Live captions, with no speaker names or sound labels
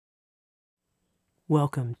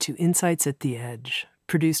Welcome to Insights at the Edge,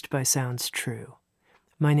 produced by Sounds True.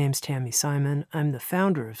 My name's Tami Simon. I'm the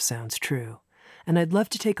founder of Sounds True, and I'd love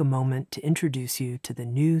to take a moment to introduce you to the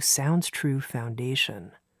new Sounds True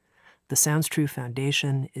Foundation. The Sounds True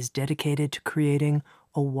Foundation is dedicated to creating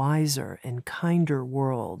a wiser and kinder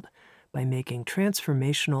world by making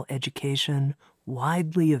transformational education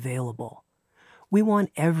widely available. We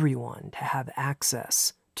want everyone to have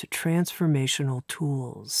access to transformational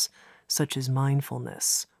tools such as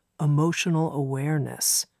mindfulness, emotional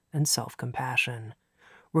awareness, and self-compassion,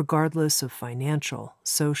 regardless of financial,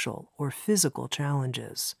 social, or physical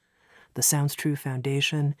challenges. The Sounds True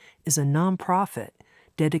Foundation is a nonprofit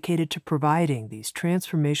dedicated to providing these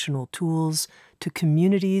transformational tools to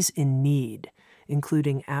communities in need,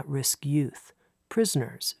 including at-risk youth,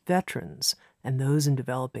 prisoners, veterans, and those in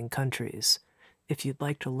developing countries. If you'd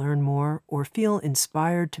like to learn more or feel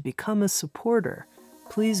inspired to become a supporter,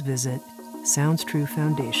 please visit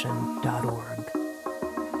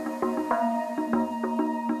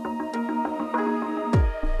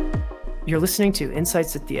SoundsTrueFoundation.org. You're listening to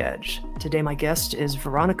Insights at the Edge. Today my guest is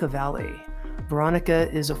Veronica Valli.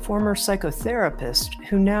 Veronica is a former psychotherapist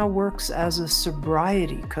who now works as a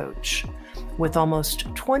sobriety coach. With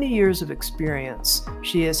almost 20 years of experience,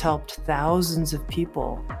 she has helped thousands of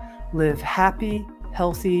people live happy,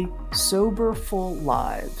 healthy, soberful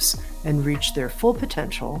lives and reach their full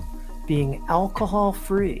potential, being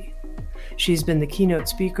alcohol-free. She's been the keynote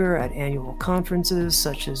speaker at annual conferences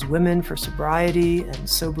such as Women for Sobriety and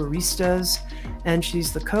Soberistas, and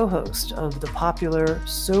she's the co-host of the popular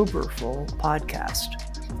Soberful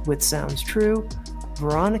podcast. With Sounds True,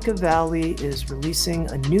 Veronica Valli is releasing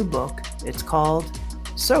a new book. It's called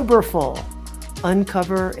Soberful: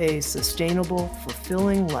 Uncover a Sustainable,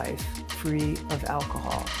 Fulfilling Life Free of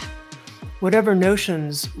Alcohol. Whatever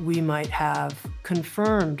notions we might have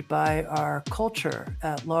confirmed by our culture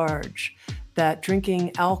at large that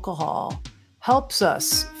drinking alcohol helps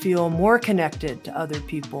us feel more connected to other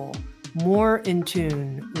people, more in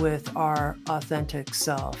tune with our authentic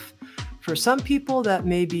self. For some people, that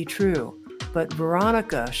may be true, but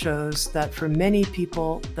Veronica shows that for many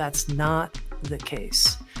people, that's not the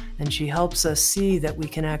case. And she helps us see that we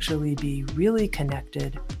can actually be really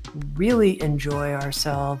connected, really enjoy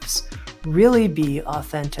ourselves, really be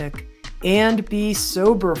authentic, and be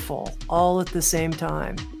soberful all at the same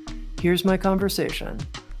time. Here's my conversation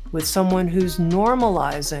with someone who's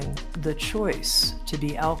normalizing the choice to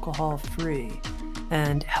be alcohol-free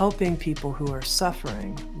and helping people who are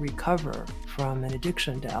suffering recover from an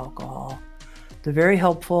addiction to alcohol. The very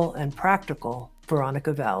helpful and practical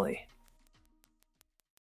Veronica Valli.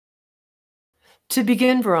 To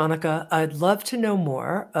begin, Veronica, I'd love to know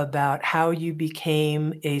more about how you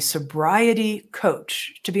became a sobriety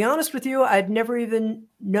coach. To be honest with you, I'd never even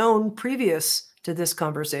known previous to this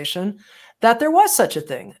conversation that there was such a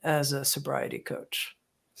thing as a sobriety coach.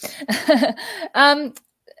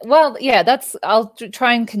 Well, yeah, I'll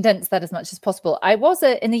try and condense that as much as possible.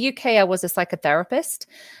 In the UK, I was a psychotherapist.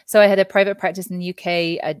 So I had a private practice in the UK.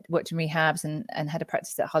 I worked in rehabs and had a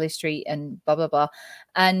practice at Harley Street and blah, blah, blah.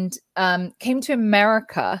 And came to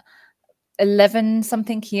America 11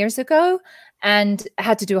 something years ago and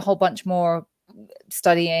had to do a whole bunch more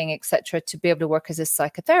studying, etc., to be able to work as a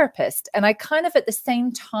psychotherapist. And I kind of at the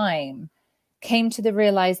same time came to the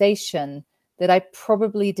realization that I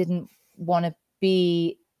probably didn't want to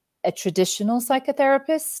be a traditional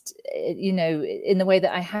psychotherapist, in the way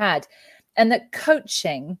that I had, and that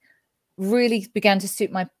coaching really began to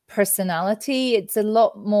suit my personality. It's a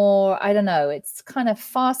lot more, I don't know, it's kind of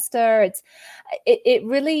faster. I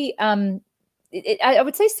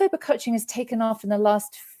would say sober coaching has taken off in the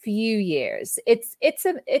last few years. It's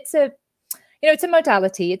a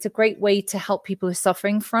modality. It's a great way to help people who are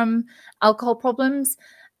suffering from alcohol problems.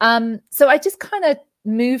 So I just kind of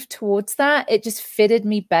moved towards that. It just fitted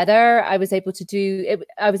me better. I was able to be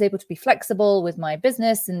flexible with my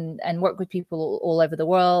business and work with people all over the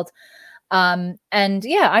world. I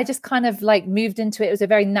just kind of like moved into it. It was a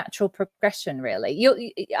very natural progression, really.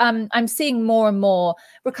 I'm seeing more and more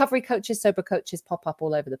recovery coaches, sober coaches pop up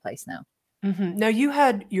all over the place now. Mm-hmm. Now, you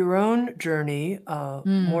had your own journey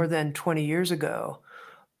more than 20 years ago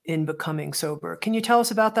in becoming sober. Can you tell us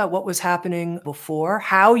about that? What was happening before,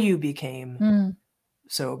 how you became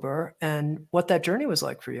sober, and what that journey was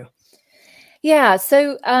like for you? Yeah,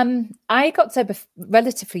 so I got sober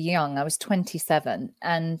relatively young. I was 27,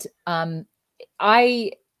 and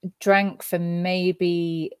I drank for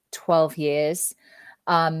maybe 12 years.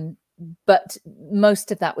 but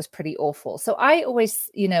most of that was pretty awful. So I always,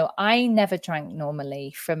 I never drank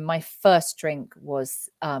normally. From my first drink was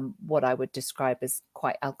what I would describe as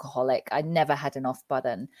quite alcoholic. I never had an off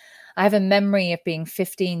button. I have a memory of being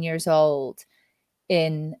 15 years old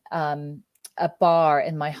in a bar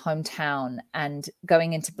in my hometown and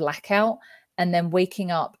going into blackout, and then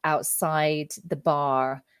waking up outside the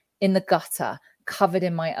bar in the gutter, covered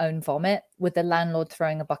in my own vomit, with the landlord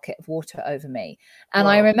throwing a bucket of water over me. And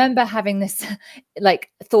I remember having this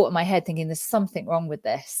thought in my head, thinking there's something wrong with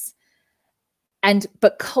this.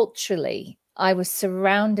 But culturally, I was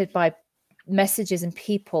surrounded by messages and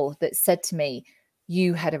people that said to me,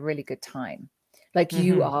 you had a really good time.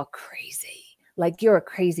 You are crazy. You're a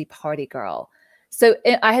crazy party girl. So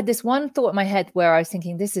I had this one thought in my head where I was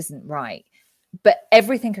thinking, this isn't right. But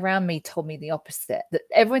everything around me told me the opposite, that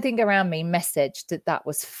everything around me messaged that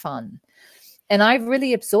was fun. And I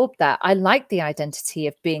really absorbed that. I liked the identity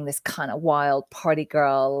of being this kind of wild party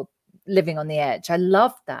girl living on the edge. I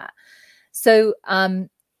loved that. So, and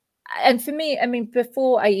for me, I mean,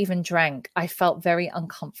 before I even drank, I felt very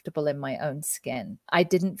uncomfortable in my own skin. I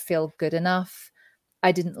didn't feel good enough.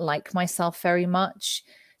 I didn't like myself very much.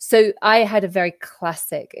 So I had a very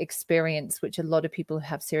classic experience, which a lot of people who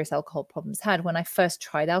have serious alcohol problems had. When I first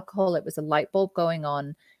tried alcohol, it was a light bulb going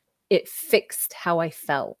on. It fixed how I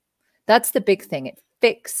felt. That's the big thing. It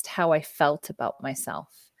fixed how I felt about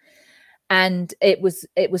myself. And it was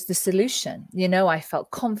the solution. I felt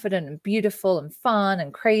confident and beautiful and fun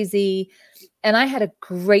and crazy. And I had a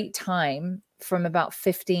great time from about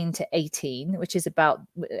 15 to 18, which is about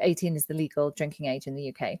 18 is the legal drinking age in the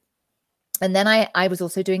UK. And then I was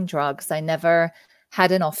also doing drugs. I never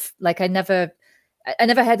had an off, I never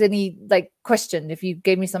had any question. If you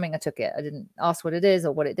gave me something, I took it. I didn't ask what it is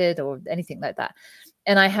or what it did or anything like that.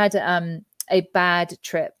 And I had a bad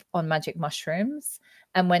trip on magic mushrooms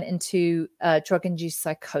and went into drug-induced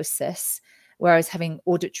psychosis, where I was having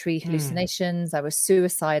auditory hallucinations. I was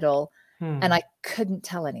suicidal and I couldn't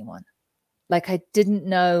tell anyone. I didn't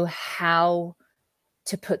know how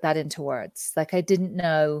to put that into words. I didn't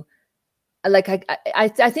know. I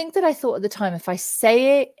think that I thought at the time, if I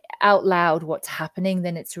say it out loud, what's happening,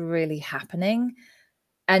 then it's really happening.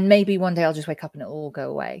 And maybe one day I'll just wake up and it'll all go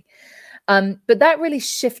away. But that really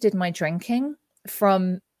shifted my drinking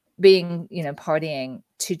from being, partying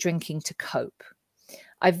to drinking to cope.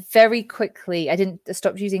 I didn't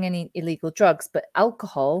stop using any illegal drugs, but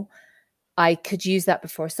alcohol, I could use that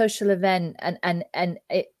before a social event. And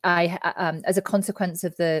as a consequence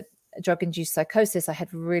of the drug-induced psychosis, I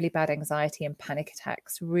had really bad anxiety and panic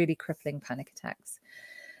attacks, really crippling panic attacks.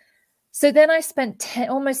 So then I spent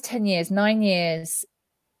almost 10 years, 9 years,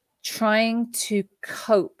 trying to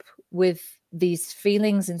cope with these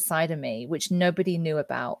feelings inside of me, which nobody knew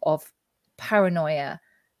about, of paranoia,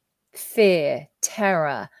 fear,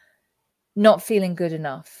 terror, not feeling good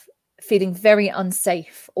enough, feeling very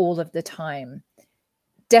unsafe all of the time,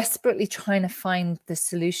 desperately trying to find the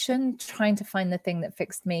solution, trying to find the thing that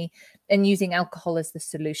fixed me, and using alcohol as the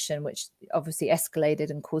solution, which obviously escalated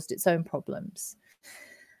and caused its own problems.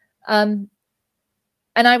 And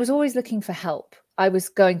I was always looking for help. I was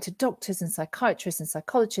going to doctors and psychiatrists and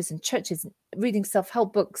psychologists and churches, reading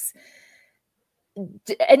self-help books,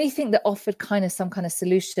 anything that offered kind of some kind of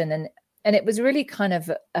solution. And it was really kind of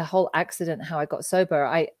a whole accident how I got sober.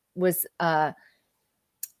 I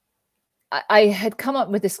had come up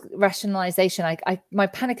with this rationalization. My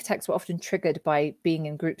panic attacks were often triggered by being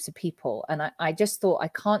in groups of people. And I just thought, I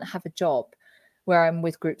can't have a job where I'm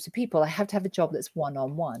with groups of people. I have to have a job that's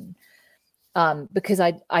one-on-one, because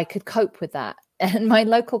I could cope with that. And my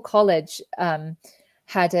local college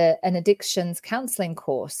had an addictions counseling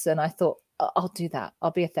course. And I thought, I'll do that. I'll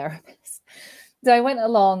be a therapist. So I went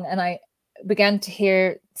along and I began to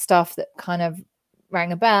hear stuff that kind of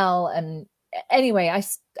rang a bell. And anyway,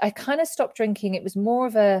 I kind of stopped drinking. It was more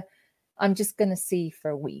of I'm just going to see for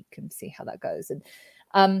a week and see how that goes.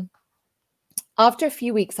 And after a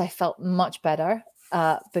few weeks, I felt much better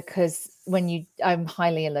because I'm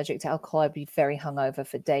highly allergic to alcohol. I'd be very hungover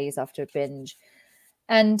for days after a binge.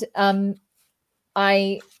 And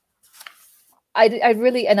I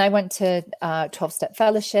went to 12-step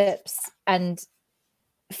fellowships, and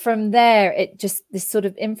from there, this sort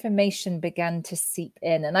of information began to seep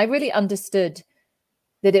in. And I really understood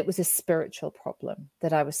that it was a spiritual problem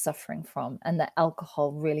that I was suffering from, and that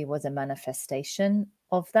alcohol really was a manifestation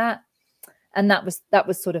of that. And that was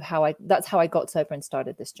sort of that's how I got sober and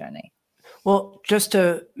started this journey. Well, just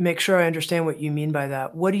to make sure I understand what you mean by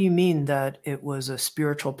that, what do you mean that it was a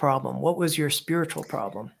spiritual problem? What was your spiritual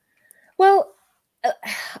problem? Well,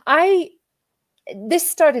 this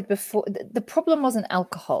started before. The problem wasn't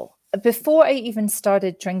alcohol. before I even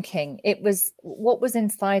started drinking, it was what was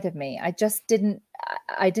inside of me. I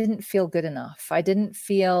didn't feel good enough. I didn't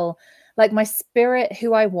feel like my spirit,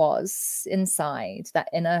 who I was inside, that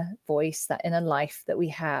inner voice, that inner life that we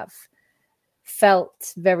have,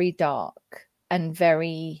 felt very dark and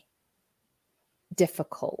very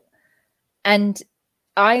difficult. And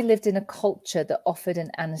I lived in a culture that offered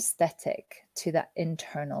an anesthetic to that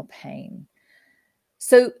internal pain.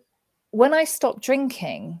 So when I stopped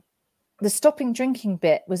drinking, the stopping drinking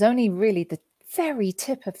bit was only really the very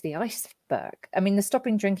tip of the iceberg. I mean, the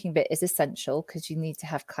stopping drinking bit is essential because you need to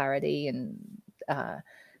have clarity and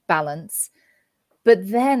balance. But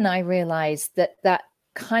then I realized that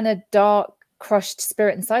kind of dark, crushed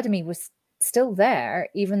spirit inside of me was still there,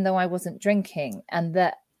 even though I wasn't drinking, and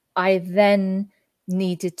that I then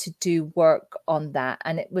needed to do work on that.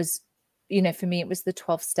 And it was, for me, it was the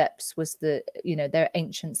 12 steps, was their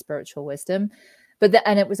ancient spiritual wisdom.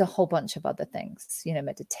 And it was a whole bunch of other things,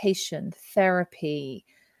 meditation, therapy,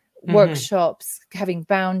 workshops, having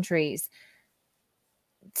boundaries.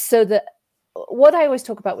 So that what I always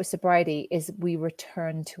talk about with sobriety is we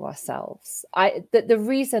return to ourselves. The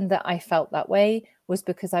reason that I felt that way was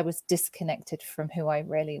because I was disconnected from who I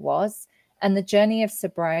really was. And the journey of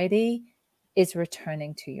sobriety is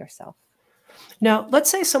returning to yourself. Now, let's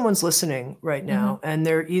say someone's listening right now and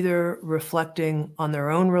they're either reflecting on their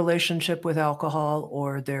own relationship with alcohol,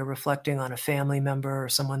 or they're reflecting on a family member or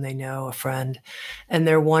someone they know, a friend, and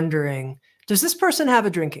they're wondering, does this person have a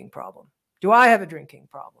drinking problem? Do I have a drinking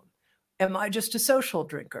problem? Am I just a social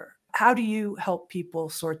drinker? How do you help people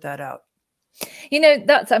sort that out?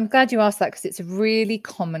 I'm glad you asked that, because it's a really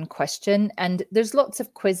common question, and there's lots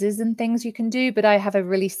of quizzes and things you can do, but I have a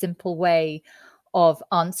really simple way of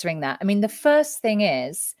answering that. I mean, the first thing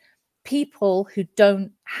is, people who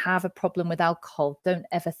don't have a problem with alcohol don't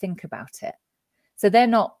ever think about it. So they're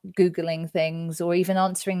not Googling things or even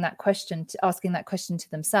asking that question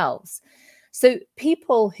to themselves. So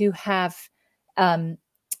people who have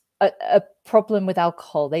a problem with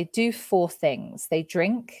alcohol, they do 4 things. They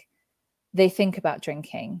drink, they think about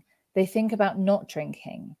drinking, they think about not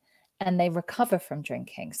drinking, and they recover from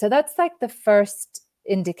drinking. So that's like the first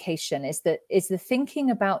indication, is the thinking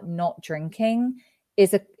about not drinking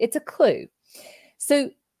it's a clue. So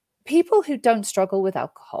people who don't struggle with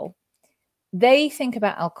alcohol, they think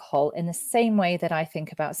about alcohol in the same way that I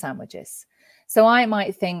think about sandwiches. So I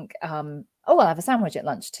might think, I'll have a sandwich at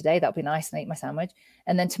lunch today. That'll be nice, and eat my sandwich.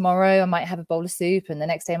 And then tomorrow I might have a bowl of soup, and the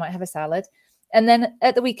next day I might have a salad. And then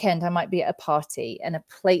at the weekend, I might be at a party and a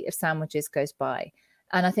plate of sandwiches goes by.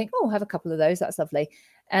 And I think, I'll have a couple of those. That's lovely.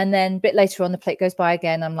 And then a bit later on, the plate goes by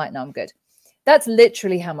again. I'm like, no, I'm good. That's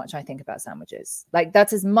literally how much I think about sandwiches. Like,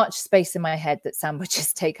 that's as much space in my head that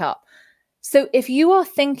sandwiches take up. So if you are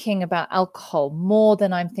thinking about alcohol more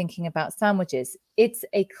than I'm thinking about sandwiches, it's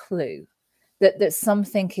a clue that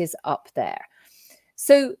something is up there.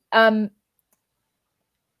 So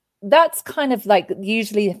that's kind of like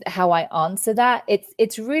usually how I answer that.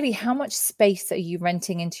 It's really, how much space are you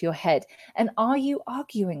renting into your head? And are you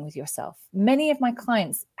arguing with yourself? Many of my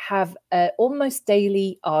clients have an almost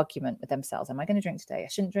daily argument with themselves. Am I going to drink today? I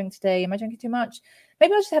shouldn't drink today. Am I drinking too much?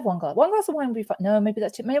 Maybe I'll just have one glass. One glass of wine would be fine. No, maybe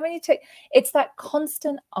that's too. Maybe I need to take. It's that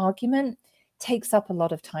constant argument takes up a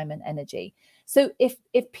lot of time and energy. So if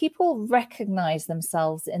people recognize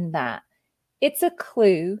themselves in that, it's a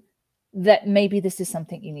clue that maybe this is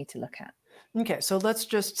something you need to look at. Okay, so let's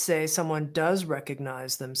just say someone does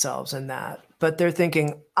recognize themselves in that, but they're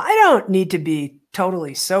thinking, I don't need to be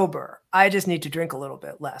totally sober. I just need to drink a little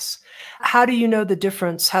bit less. How do you know the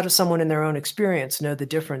difference? How does someone in their own experience know the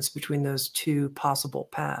difference between those two possible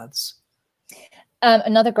paths?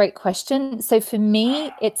 Another great question. So for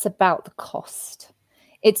me, it's about the cost.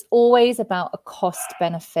 It's always about a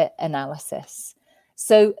cost-benefit analysis.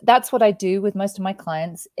 So that's what I do with most of my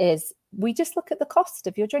clients, is we just look at the cost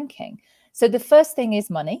of your drinking. So the first thing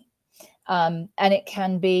is money. And it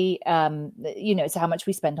can be, it's how much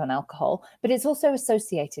we spend on alcohol, but it's also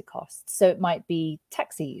associated costs. So it might be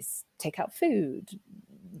taxis, takeout food,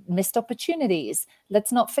 missed opportunities.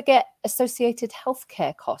 Let's not forget associated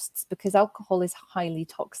healthcare costs, because alcohol is highly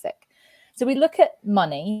toxic. So we look at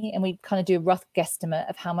money and we kind of do a rough guesstimate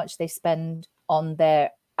of how much they spend on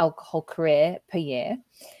their alcohol career per year.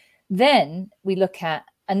 Then we look at,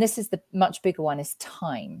 and this is the much bigger one, is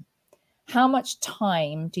time. How much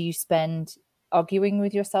time do you spend arguing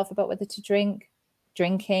with yourself about whether to drink,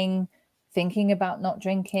 drinking, thinking about not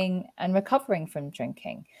drinking, and recovering from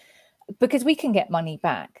drinking? Because we can get money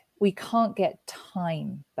back. We can't get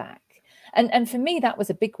time back. And for me, that was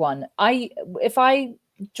a big one. If I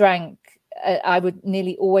drank I would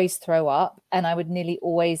nearly always throw up, and I would nearly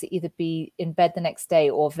always either be in bed the next day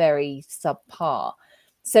or very subpar.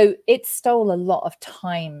 So it stole a lot of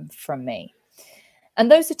time from me. And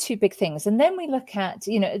those are two big things. And then we look at,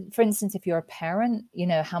 for instance, if you're a parent,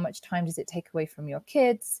 how much time does it take away from your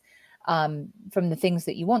kids, from the things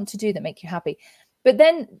that you want to do that make you happy? But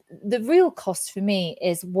then the real cost for me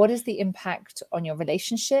is, what is the impact on your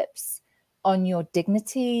relationships, on your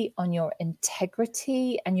dignity, on your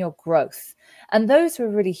integrity, and your growth? And those were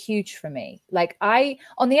really huge for me. Like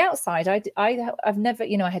on the outside, I've never,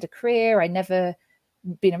 I had a career, I never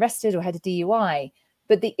been arrested or had a DUI,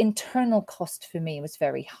 but the internal cost for me was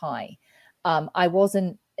very high. There was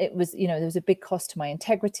a big cost to my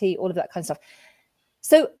integrity, all of that kind of stuff.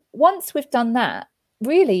 So once we've done that,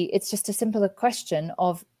 really, it's just a simpler question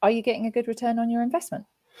of, are you getting a good return on your investment?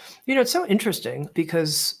 It's so interesting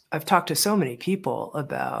because I've talked to so many people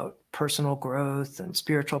about personal growth and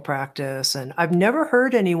spiritual practice, and I've never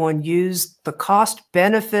heard anyone use the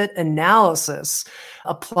cost-benefit analysis,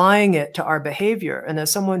 applying it to our behavior. And as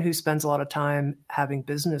someone who spends a lot of time having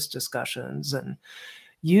business discussions and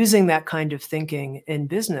using that kind of thinking in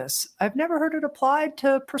business, I've never heard it applied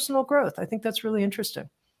to personal growth. I think that's really interesting.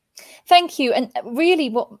 Thank you. And really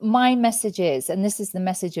what my message is, and this is the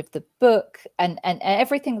message of the book and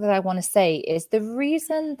everything that I want to say, is the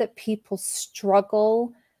reason that people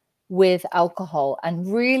struggle with alcohol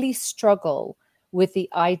and really struggle with the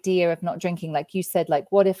idea of not drinking, like you said,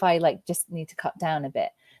 like, what if I just need to cut down a bit?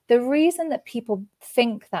 The reason that people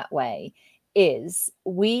think that way is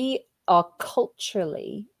we are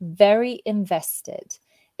culturally very invested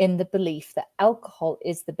in the belief that alcohol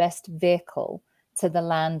is the best vehicle to the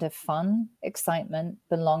land of fun, excitement,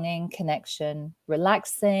 belonging, connection,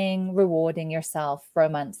 relaxing, rewarding yourself,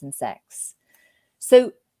 romance, and sex.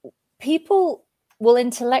 So people will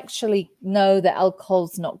intellectually know that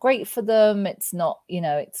alcohol's not great for them. It's not,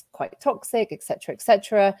 it's quite toxic, et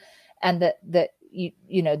cetera, and that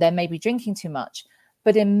they may be drinking too much.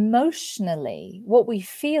 But emotionally, what we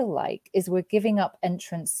feel like is we're giving up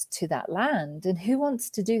entrance to that land. And who wants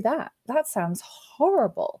to do that? That sounds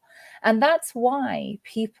horrible. And that's why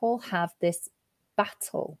people have this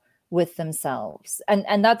battle with themselves.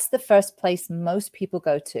 And that's the first place most people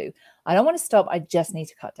go to. I don't want to stop. I just need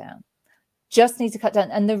to cut down. Just need to cut down.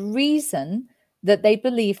 And the reason that they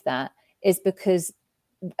believe that is because,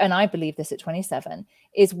 and I believe this at 27,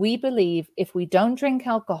 is we believe if we don't drink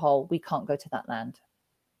alcohol, we can't go to that land.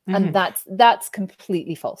 And that's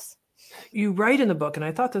completely false. You write in the book, and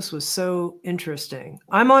I thought this was so interesting,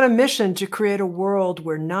 I'm on a mission to create a world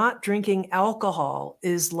where not drinking alcohol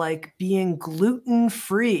is like being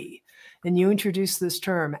gluten-free. And you introduce this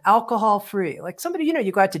term, alcohol-free. Like somebody,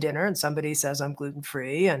 you go out to dinner and somebody says, I'm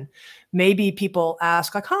gluten-free. And maybe people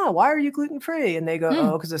ask like, why are you gluten-free? And they go,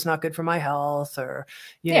 oh, because it's not good for my health, or,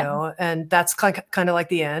 you know, and that's kind of like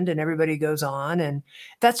the end, and everybody goes on. And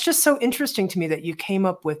that's just so interesting to me that you came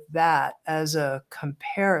up with that as a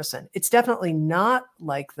comparison. It's definitely not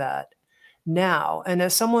like that now. And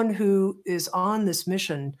as someone who is on this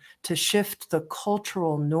mission to shift the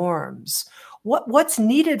cultural norms, what's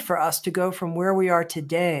needed for us to go from where we are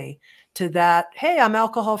today to that, hey, I'm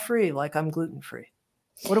alcohol free, like I'm gluten free?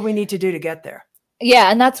 What do we need to do to get there?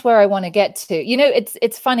 Yeah, and that's where I want to get to.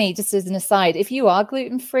 It's funny, just as an aside, if you are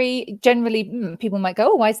gluten-free, generally people might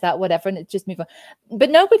go, oh, why is that? Whatever, and it just move on.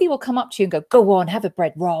 But nobody will come up to you and go on, have a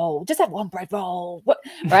bread roll. Just have one bread roll. What,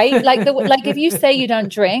 right? Like if you say you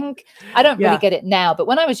don't drink, I don't really get it now. But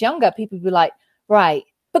when I was younger, people would be like, right,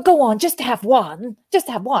 but go on, just have one. Just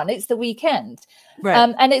have one. It's the weekend.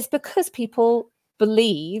 Right. And it's because people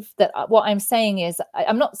believe that what I'm saying is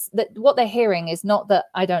I'm not, that what they're hearing is not that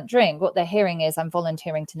I don't drink. What they're hearing is I'm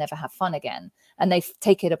volunteering to never have fun again. And they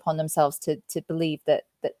take it upon themselves to believe that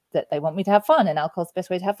they want me to have fun, and alcohol's the best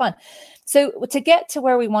way to have fun. So to get to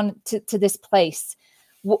where we want to this place,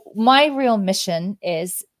 my real mission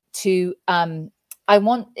is to,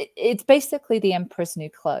 it's basically the emperor's new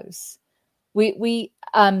clothes. We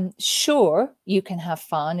sure, you can have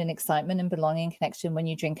fun and excitement and belonging and connection when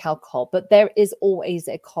you drink alcohol, but there is always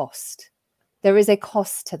a cost. There is a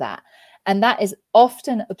cost to that. And that is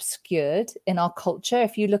often obscured in our culture.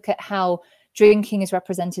 If you look at how drinking is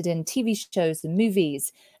represented in TV shows and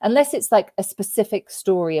movies, unless it's like a specific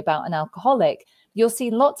story about an alcoholic, you'll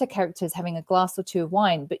see lots of characters having a glass or two of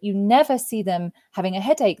wine, but you never see them having a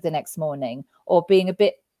headache the next morning, or being a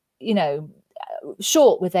bit,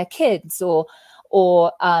 short with their kids, or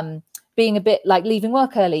being a bit like leaving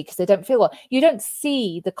work early because they don't feel well. You don't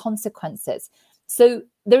see the consequences. So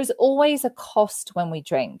there's always a cost when we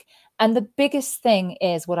drink. And the biggest thing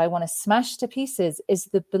is, what I want to smash to pieces is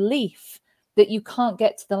the belief that you can't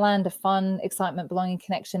get to the land of fun, excitement, belonging,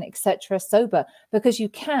 connection, etc. sober, because you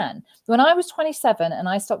can. When I was 27 and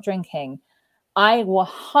I stopped drinking, I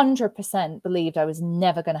 100% believed I was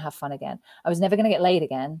never going to have fun again. I was never going to get laid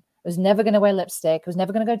again. I was never going to wear lipstick. I was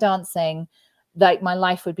never going to go dancing. Like, my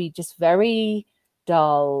life would be just very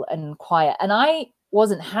dull and quiet. And I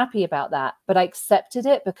wasn't happy about that, but I accepted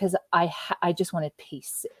it because I just wanted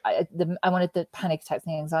peace. I wanted the panic attacks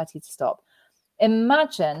and the anxiety to stop.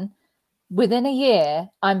 Imagine within a year,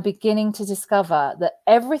 I'm beginning to discover that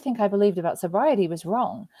everything I believed about sobriety was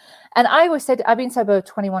wrong. And I always said, I've been sober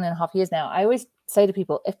 21 and a half years now. I always say to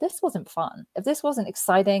people, if this wasn't fun, if this wasn't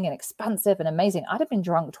exciting and expansive and amazing, I'd have been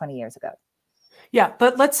drunk 20 years ago. Yeah,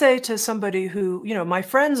 but let's say to somebody who, my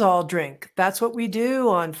friends all drink. That's what we do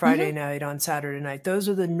on Friday night, on Saturday night. Those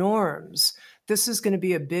are the norms. This is going to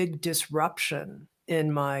be a big disruption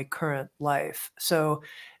in my current life. So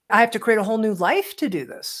I have to create a whole new life to do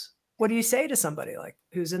this. What do you say to somebody like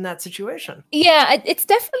who's in that situation? Yeah, it's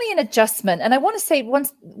definitely an adjustment. And I want to say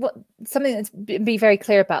something that's be very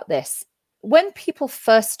clear about this. When people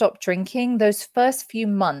first stop drinking, those first few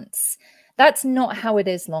months, that's not how it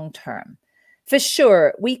is long term. For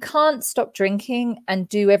sure, we can't stop drinking and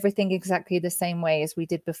do everything exactly the same way as we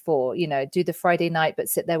did before, do the Friday night, but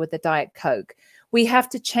sit there with the Diet Coke. We have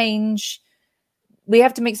to change. We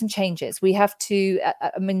have to make some changes. We have to,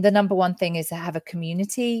 the number one thing is to have a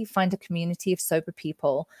community, find a community of sober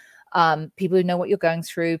people, people who know what you're going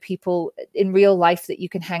through, people in real life that you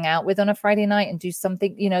can hang out with on a Friday night and do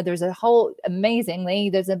something. There's a whole, amazingly,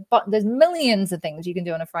 there's millions of things you can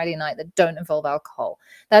do on a Friday night that don't involve alcohol.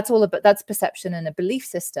 That's perception and a belief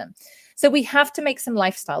system. So we have to make some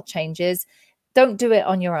lifestyle changes. Don't do it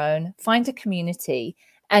on your own. Find a community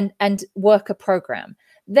and work a program.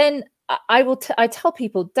 Then I tell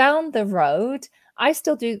people down the road, I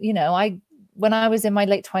still do, when I was in my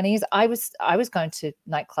late 20s, I was going to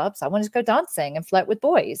nightclubs. I wanted to go dancing and flirt with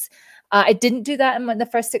boys. I didn't do that in the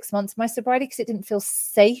first 6 months of my sobriety because it didn't feel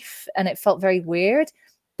safe and it felt very weird.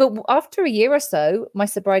 But after a year or so, my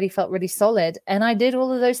sobriety felt really solid and I did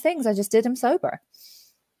all of those things. I just did them sober.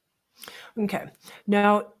 Okay.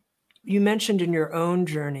 Now, you mentioned in your own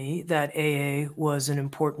journey that AA was an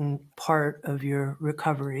important part of your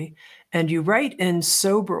recovery, and you write in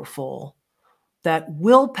Soberful that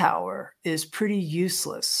willpower is pretty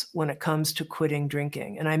useless when it comes to quitting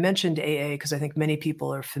drinking. And I mentioned AA because I think many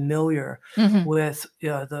people are familiar with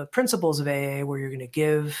the principles of AA, where you're going to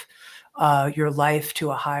give your life to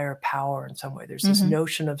a higher power in some way. There's this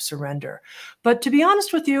notion of surrender. But to be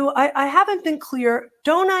honest with you, I haven't been clear.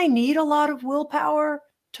 Don't I need a lot of willpower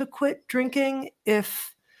to quit drinking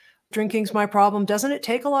if drinking's my problem? Doesn't it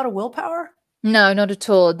take a lot of willpower? No, not at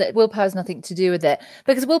all. That willpower has nothing to do with it,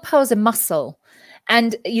 because willpower is a muscle.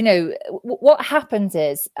 And, what happens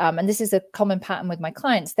is, and this is a common pattern with my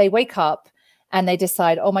clients, they wake up and they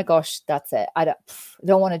decide, oh my gosh, that's it. I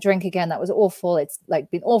don't want to drink again. That was awful. It's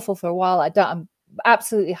like been awful for a while. I'm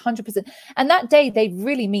absolutely 100%. And that day they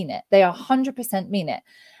really mean it. They 100% mean it.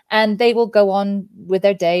 And they will go on with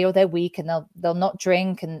their day or their week and they'll not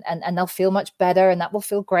drink and they'll feel much better and that will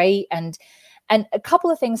feel great. And a couple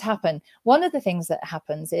of things happen. One of the things that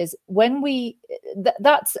happens is when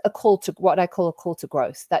that's a call to what I call a call to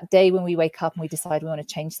growth. That day when we wake up and we decide we want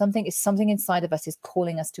to change something, is something inside of us is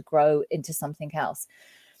calling us to grow into something else.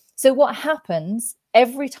 So what happens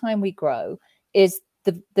every time we grow is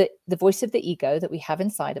the voice of the ego that we have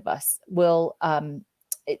inside of us will,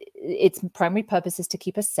 its primary purpose is to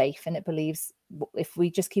keep us safe. And it believes if we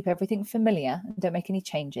just keep everything familiar and don't make any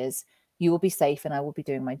changes, you will be safe and I will be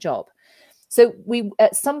doing my job. So we,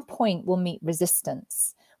 at some point, will meet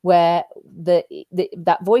resistance where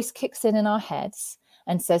that voice kicks in our heads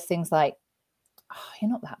and says things like, oh,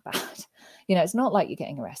 you're not that bad. It's not like you're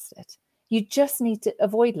getting arrested. You just need to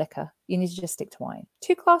avoid liquor. You need to just stick to wine.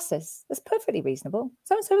 2 glasses. That's perfectly reasonable.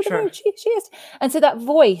 So-and-so with the road, she is. And so that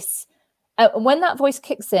voice, when that voice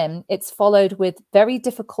kicks in, it's followed with very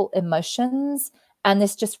difficult emotions and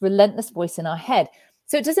this just relentless voice in our head.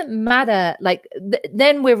 So it doesn't matter,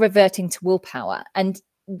 then we're reverting to willpower. And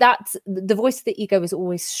that's the voice of the ego is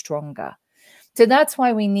always stronger. So that's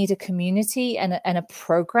why we need a community and a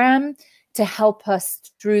program to help us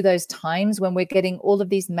through those times when we're getting all of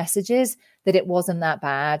these messages that it wasn't that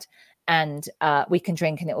bad and we can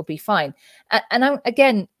drink and it will be fine. And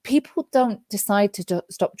again, people don't decide to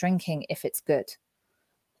stop drinking if it's good.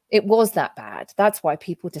 It was that bad. That's why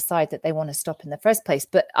people decide that they want to stop in the first place.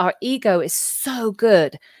 But our ego is so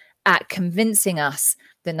good at convincing us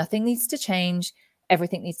that nothing needs to change.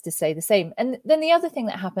 Everything needs to stay the same. And then the other thing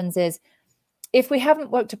that happens is if we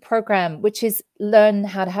haven't worked a program, which is learn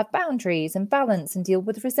how to have boundaries and balance and deal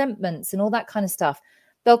with resentments and all that kind of stuff,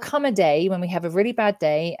 there'll come a day when we have a really bad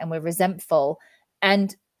day and we're resentful,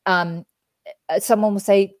 and someone will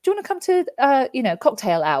say, do you want to come to,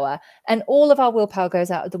 cocktail hour? And all of our willpower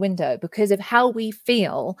goes out of the window because of how we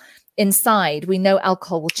feel inside. We know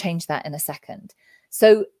alcohol will change that in a second.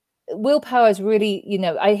 So willpower is really,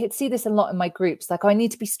 I see this a lot in my groups, like, I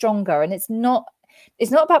need to be stronger. And it's not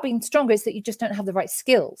about being stronger. It's that you just don't have the right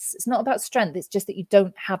skills. It's not about strength. It's just that you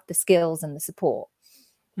don't have the skills and the support.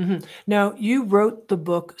 Mm-hmm. Now, you wrote the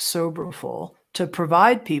book Soberful to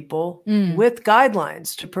provide people with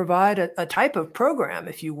guidelines, to provide a type of program.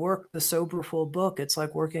 If you work the Soberful book, it's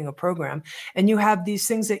like working a program. And you have these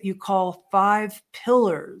things that you call 5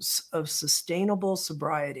 pillars of sustainable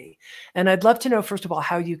sobriety. And I'd love to know, first of all,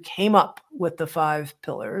 how you came up with the 5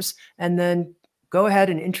 pillars, and then go ahead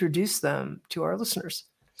and introduce them to our listeners.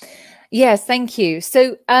 Yes, thank you.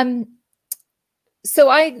 So,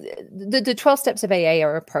 the 12 steps of AA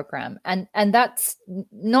are a program, and that's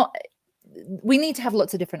not, we need to have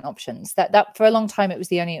lots of different options. That for a long time, it was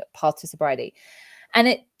the only path to sobriety, and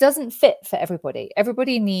it doesn't fit for everybody.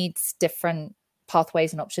 Everybody needs different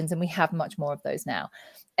pathways and options, and we have much more of those now.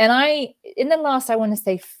 And in the last, I want to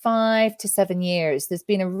say 5 to 7 years, there's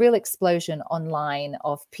been a real explosion online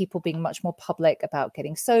of people being much more public about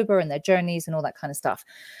getting sober and their journeys and all that kind of stuff.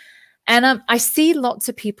 And I see lots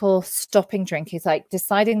of people stopping drinking, it's like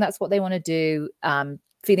deciding that's what they want to do,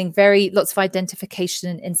 feeling lots of identification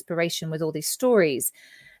and inspiration with all these stories,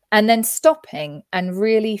 and then stopping and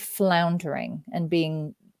really floundering and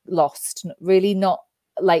being lost, really not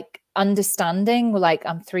like understanding, like,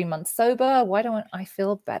 I'm 3 months sober, why don't I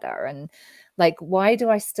feel better? And like, why do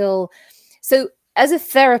I still... So as a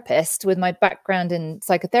therapist with my background in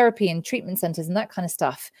psychotherapy and treatment centers and that kind of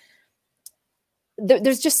stuff,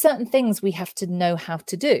 there's just certain things we have to know how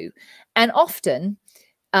to do. And often,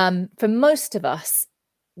 for most of us,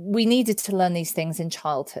 we needed to learn these things in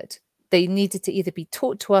childhood. They needed to either be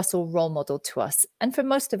taught to us or role modeled to us. And for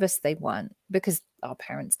most of us, they weren't, because our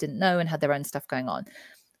parents didn't know and had their own stuff going on.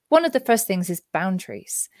 One of the first things is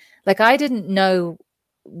boundaries. Like, I didn't know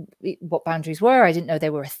what boundaries were. I didn't know they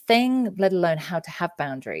were a thing, let alone how to have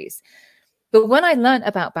boundaries. But when I learned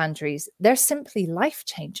about boundaries, they're simply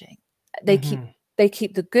life-changing. They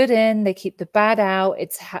keep the good in, they keep the bad out.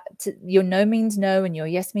 Your no means no and your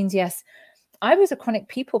yes means yes. I was a chronic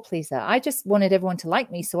people pleaser. I just wanted everyone to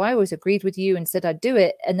like me. So I always agreed with you and said I'd do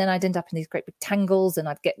it. And then I'd end up in these great big tangles, and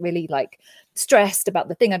I'd get really like stressed about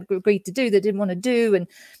the thing I'd agreed to do that I didn't want to do.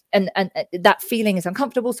 And that feeling is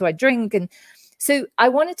uncomfortable. So I drink. And so I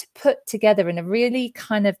wanted to put together in a really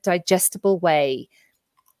kind of digestible way,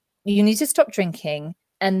 you need to stop drinking.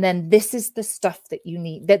 And then this is the stuff that you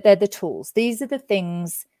need, that they're the tools. These are the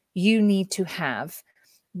things you need to have.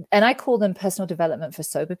 And I call them personal development for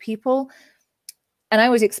sober people. And I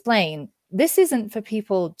always explain, this isn't for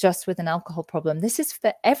people just with an alcohol problem. This is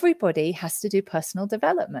for everybody has to do personal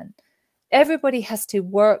development. Everybody has to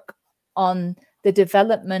work on the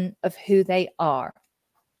development of who they are.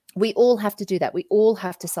 We all have to do that. We all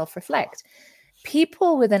have to self-reflect.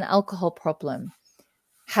 People with an alcohol problem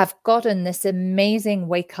have gotten this amazing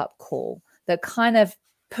wake-up call that kind of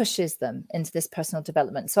pushes them into this personal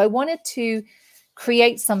development. So I wanted to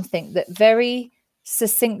create something that very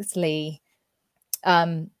succinctly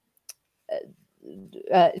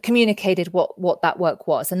communicated what that work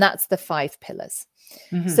was. And that's the 5 pillars.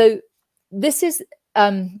 Mm-hmm. So this is,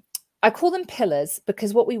 I call them pillars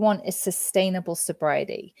because what we want is sustainable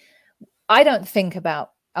sobriety. I don't think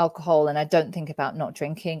about alcohol and I don't think about not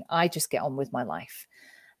drinking. I just get on with my life.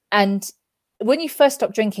 And when you first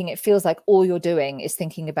stop drinking, it feels like all you're doing is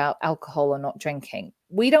thinking about alcohol or not drinking.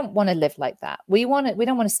 We don't want to live like that. We don't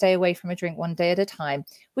want to stay away from a drink one day at a time.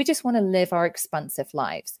 We just want to live our expansive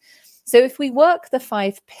lives. So if we work the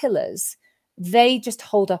 5 pillars, they just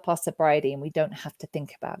hold up our sobriety and we don't have to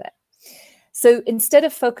think about it. So instead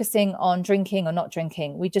of focusing on drinking or not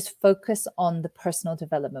drinking, we just focus on the personal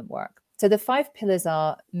development work. So the 5 pillars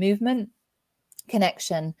are movement,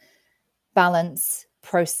 connection, balance,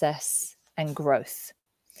 process, and growth.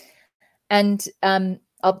 And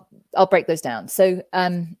I'll break those down. So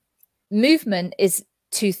movement is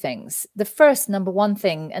 2 things. The first, number 1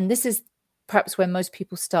 thing, and this is perhaps where most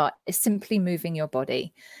people start, is simply moving your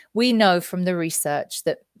body. We know from the research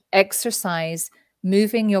that exercise,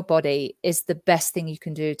 moving your body, is the best thing you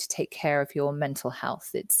can do to take care of your mental health.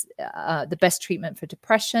 It's the best treatment for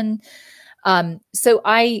depression. So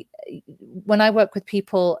when I work with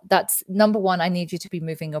people, that's number 1, I need you to be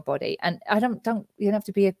moving your body. And you don't have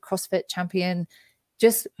to be a CrossFit champion,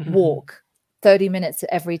 just walk. 30 minutes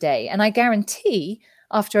every day. And I guarantee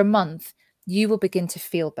after a month, you will begin to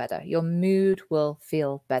feel better. Your mood will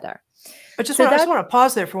feel better. I just want to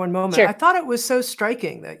pause there for one moment. Sure. I thought it was so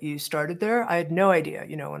striking that you started there. I had no idea,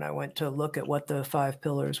 when I went to look at what the 5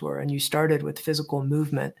 pillars were, and you started with physical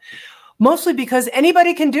movement, mostly because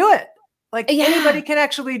anybody can do it. Anybody can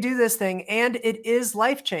actually do this thing, and it is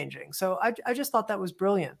life-changing. So I just thought that was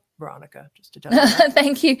brilliant, Veronica, just to tell you that.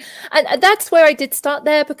 Thank you. And that's where I did start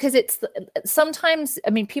there, because it's sometimes,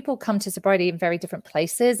 people come to sobriety in very different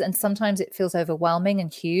places, and sometimes it feels overwhelming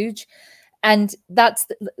and huge. And that's,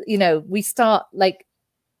 we start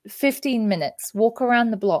 15 minutes, walk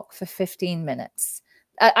around the block for 15 minutes.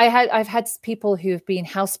 I've had people who have been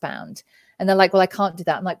housebound, and they're like, well, I can't do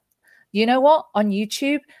that. I'm like, you know what? On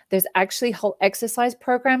YouTube, there's actually whole exercise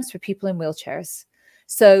programs for people in wheelchairs.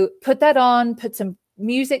 So put that on, put some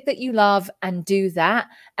music that you love, and do that.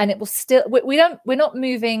 And it will still, we're not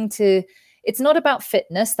moving to, it's not about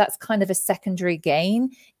fitness. That's kind of a secondary gain.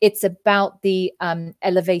 It's about the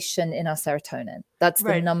elevation in our serotonin. That's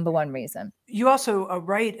the number one reason. You also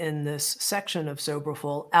write in this section of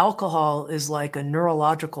Soberful, alcohol is like a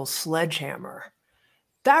neurological sledgehammer.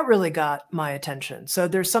 That really got my attention. So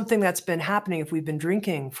there's something that's been happening. If we've been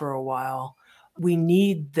drinking for a while, we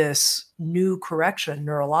need this new correction,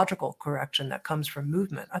 neurological correction that comes from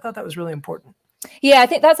movement. I thought that was really important. Yeah, I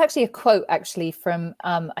think that's actually a quote from,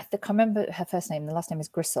 I can't remember her first name. The last name is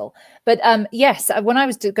Gristle. But yes, when I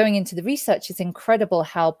was going into the research, it's incredible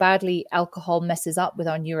how badly alcohol messes up with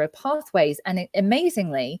our neuro pathways. And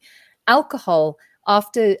amazingly, alcohol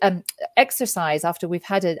after exercise, after we've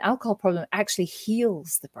had an alcohol problem, actually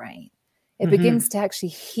heals the brain. It begins to actually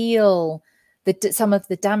heal some of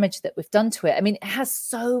the damage that we've done to it. It has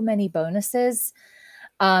so many bonuses.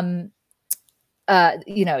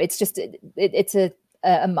 It's just, it's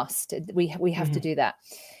a must. We have to do that.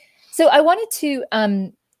 So I wanted to,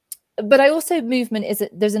 but I also, movement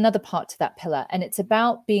there's another part to that pillar, and it's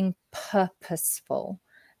about being purposeful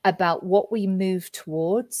about what we move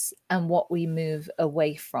towards and what we move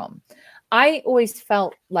away from. I always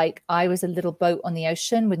felt like I was a little boat on the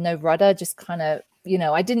ocean with no rudder, just kind of,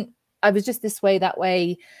 I was just this way, that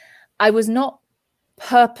way. I was not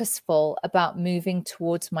purposeful about moving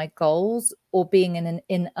towards my goals or being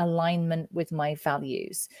in alignment with my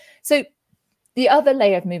values. So the other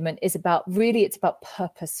layer of movement is it's about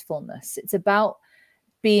purposefulness. It's about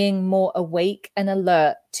being more awake and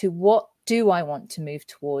alert to what do I want to move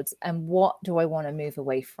towards and what do I want to move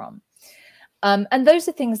away from. And those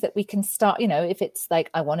are things that we can start, if it's like,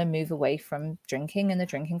 I want to move away from drinking and the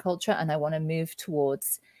drinking culture, and I want to move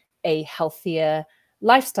towards a healthier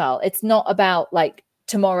lifestyle. It's not about like,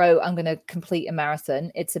 tomorrow I'm going to complete a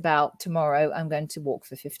marathon. It's about tomorrow I'm going to walk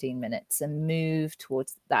for 15 minutes and move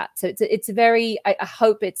towards that. So it's a very, I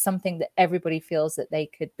hope it's something that everybody feels that they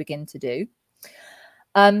could begin to do.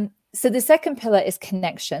 So the second pillar is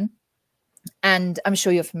connection. And I'm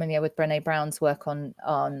sure you're familiar with Brené Brown's work on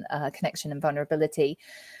connection and vulnerability.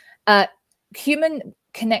 Human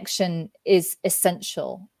connection is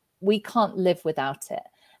essential. We can't live without it.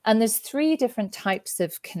 And there's 3 different types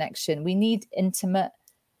of connection. We need intimate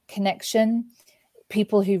connection,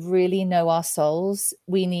 people who really know our souls.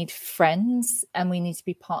 We need friends, and we need to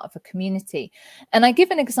be part of a community. And I give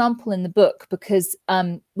an example in the book because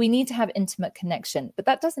we need to have intimate connection, but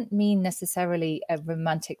that doesn't mean necessarily a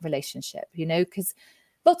romantic relationship, because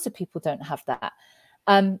lots of people don't have that.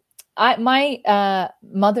 My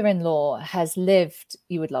mother-in-law has lived,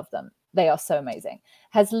 you would love them, they are so amazing,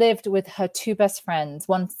 has lived with her 2 best friends.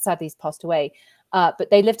 One sadly has passed away, but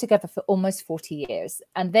they lived together for almost 40 years.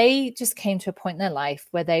 And they just came to a point in their life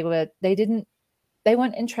where they weren't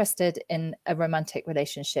interested in a romantic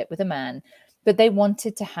relationship with a man, but they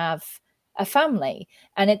wanted to have a family.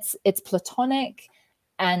 And it's platonic,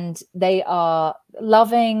 and they are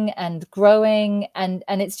loving and growing. And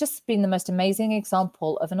it's just been the most amazing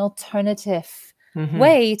example of an alternative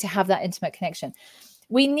way to have that intimate connection.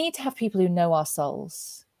 We need to have people who know our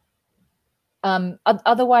souls.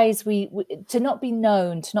 Otherwise, we to not be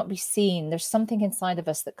known, to not be seen, there's something inside of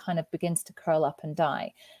us that kind of begins to curl up and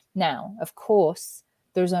die. Now, of course,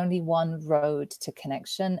 there's only one road to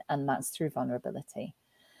connection, and that's through vulnerability.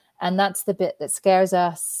 And that's the bit that scares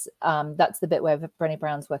us. That's the bit where Brené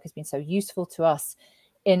Brown's work has been so useful to us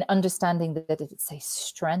in understanding that it's a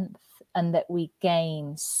strength, and that we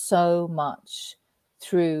gain so much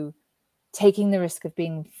through taking the risk of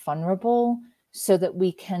being vulnerable, so that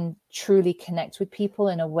we can truly connect with people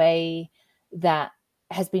in a way that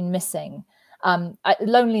has been missing.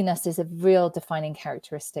 Loneliness is a real defining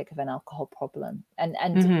characteristic of an alcohol problem.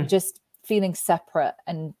 And just feeling separate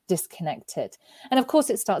and disconnected. And of course,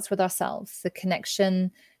 it starts with ourselves, the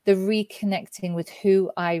connection, the reconnecting with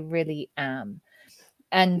who I really am.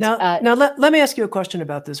 And now let me ask you a question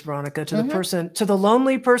about this, Veronica, to the person, to the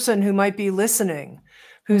lonely person who might be listening,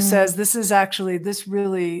 who says, this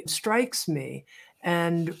really strikes me.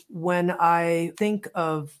 And when I think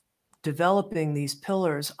of developing these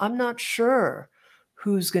pillars, I'm not sure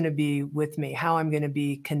who's going to be with me, how I'm going to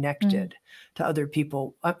be connected to other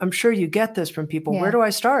people. I'm sure you get this from people. Where do I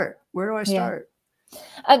start? Where do I start?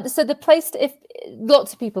 So the place, if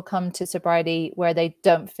lots of people come to sobriety where they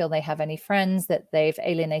don't feel they have any friends, that they've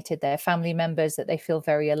alienated their family members, that they feel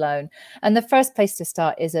very alone. And the first place to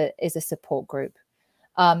start is a support group.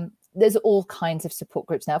 There's all kinds of support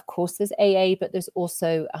groups now. Of course, there's AA, but there's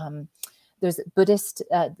also there's Buddhist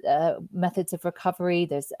methods of recovery.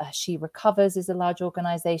 There's She Recovers is a large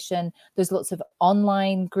organization. There's lots of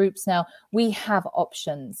online groups now. We have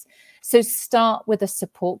options. So start with a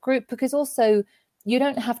support group, because also you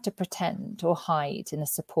don't have to pretend or hide in a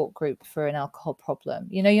support group for an alcohol problem.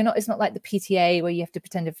 You know, it's not like the PTA where you have to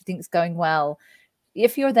pretend everything's going well.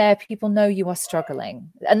 If you're there, people know you are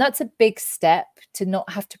struggling. And that's a big step, to not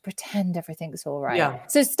have to pretend everything's all right. Yeah.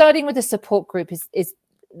 So starting with a support group is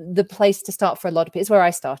the place to start for a lot of people. It's where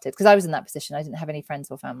I started, because I was in that position. I didn't have any friends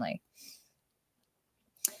or family.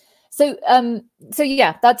 So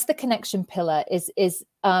yeah, that's the connection pillar, is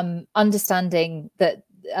understanding that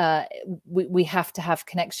we have to have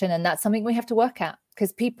connection, and that's something we have to work at,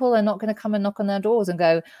 because people are not going to come and knock on their doors and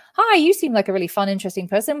go, hi, you seem like a really fun, interesting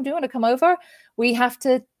person. Do you want to come over? We have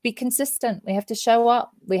to be consistent. We have to show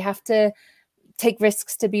up. We have to take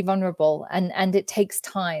risks to be vulnerable, and it takes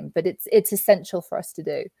time, but it's essential for us to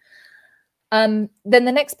do. Then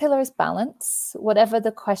the next pillar is balance. Whatever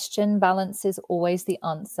the question, balance is always the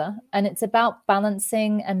answer. And it's about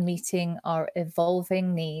balancing and meeting our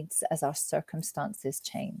evolving needs as our circumstances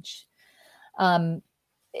change.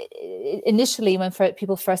 Initially, when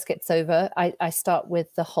people first get sober, I start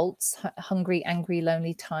with the HALTs: hungry, angry,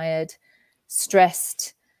 lonely, tired,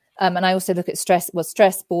 stressed. And I also look at stress,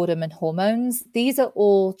 boredom, and hormones. These are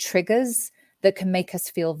all triggers that can make us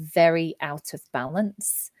feel very out of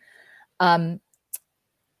balance. And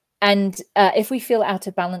if we feel out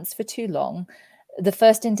of balance for too long, the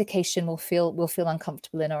first indication we'll feel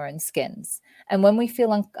uncomfortable in our own skins. And when we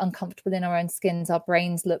feel uncomfortable in our own skins, our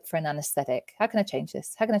brains look for an anesthetic. How can I change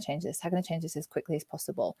this? How can I change this? How can I change this as quickly as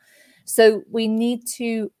possible? So we need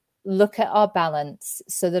to look at our balance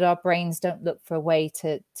so that our brains don't look for a way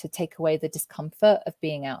to take away the discomfort of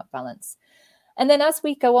being out of balance. And then as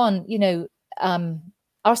we go on,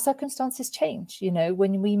 our circumstances change.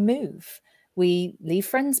 When we move, we leave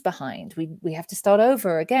friends behind. We have to start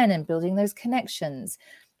over again and building those connections.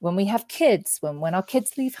 When we have kids, when our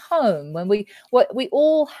kids leave home, we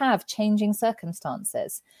all have changing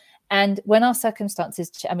circumstances. And when our circumstances,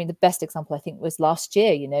 the best example I think was last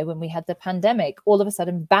year, when we had the pandemic, all of a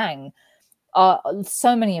sudden, bang,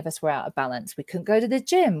 so many of us were out of balance. We couldn't go to the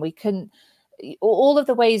gym. We couldn't, all of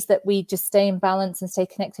the ways that we just stay in balance and stay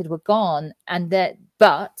connected were gone.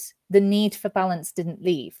 But the need for balance didn't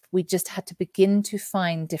leave. We just had to begin to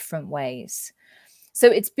find different ways. So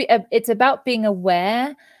it's about being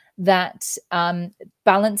aware that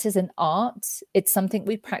balance is an art. It's something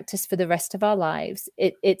we practice for the rest of our lives.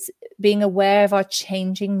 It's being aware of our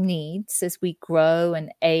changing needs as we grow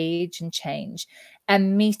and age and change,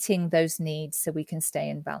 and meeting those needs so we can stay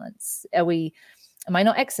in balance. Am I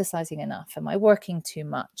not exercising enough? Am I working too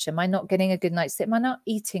much? Am I not getting a good night's sleep? Am I not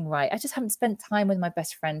eating right? I just haven't spent time with my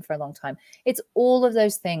best friend for a long time. It's all of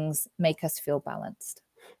those things make us feel balanced.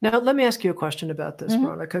 Now, let me ask you a question about this,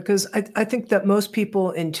 Veronica, because I think that most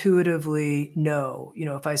people intuitively know,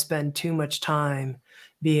 if I spend too much time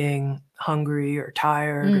being hungry or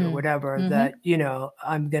tired or whatever, that,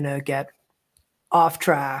 I'm going to get off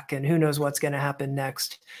track, and who knows what's going to happen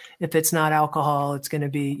next. If it's not alcohol, it's going to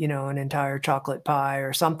be, an entire chocolate pie,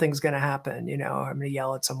 or something's going to happen, I'm going to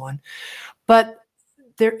yell at someone. But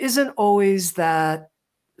there isn't always that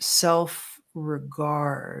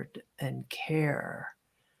self-regard and care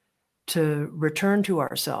to return to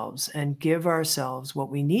ourselves and give ourselves what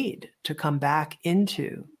we need to come back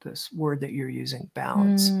into this word that you're using,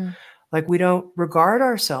 balance. Like, we don't regard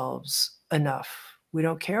ourselves enough. We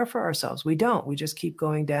don't care for ourselves. We just keep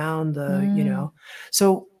going down the,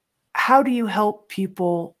 So how do you help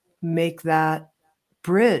people make that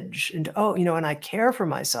bridge into, and I care for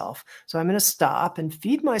myself, so I'm going to stop and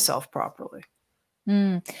feed myself properly?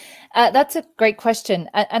 That's a great question.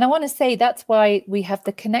 And I want to say that's why we have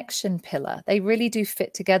the connection pillar. They really do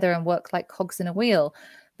fit together and work like cogs in a wheel,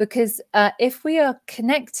 because if we are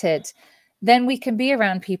connected, then we can be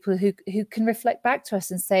around people who can reflect back to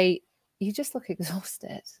us and say, you just look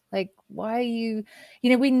exhausted. Like, why are you,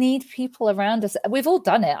 we need people around us. We've all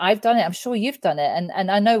done it. I've done it. I'm sure you've done it.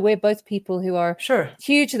 And I know we're both people who are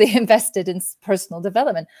hugely invested in personal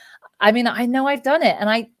development. I mean, I know I've done it.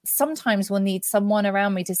 And I sometimes will need someone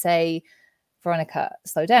around me to say, Veronica,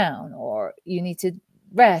 slow down, or you need to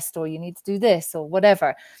rest, or you need to do this, or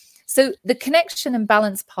whatever. So the connection and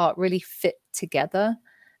balance part really fit together.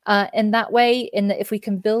 In that way, in that if we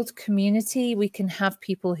can build community, we can have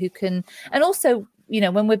people who can, and also,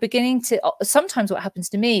 when we're beginning to, sometimes what happens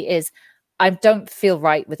to me is I don't feel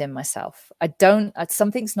right within myself.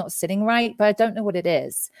 Something's not sitting right, but I don't know what it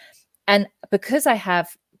is. And because I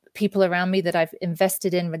have people around me that I've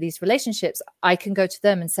invested in with these relationships, I can go to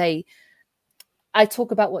them and say, I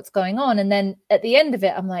talk about what's going on. And then at the end of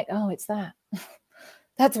it, I'm like, oh, it's that.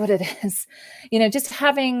 That's what it is. Just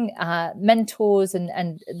having mentors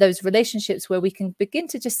and those relationships where we can begin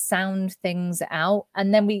to just sound things out.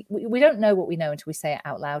 And then we don't know what we know until we say it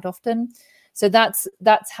out loud often. So that's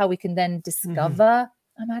how we can then discover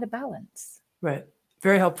I'm out of balance. Right.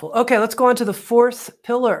 Very helpful. Okay, let's go on to the fourth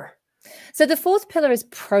pillar. So the fourth pillar is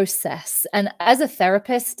process. And as a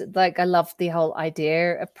therapist, like, I love the whole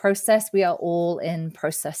idea of process. We are all in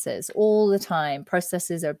processes all the time.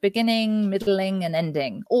 Processes are beginning, middling, and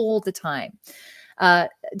ending all the time.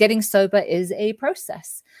 Getting sober is a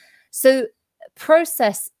process. So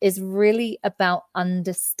process is really about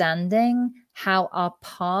understanding how our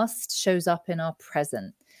past shows up in our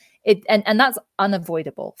present. And that's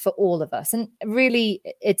unavoidable for all of us. And really,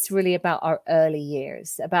 it's really about our early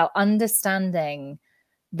years, about understanding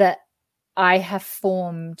that I have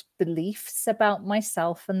formed beliefs about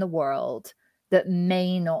myself and the world that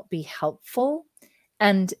may not be helpful.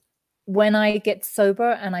 And when I get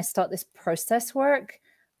sober and I start this process work,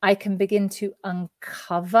 I can begin to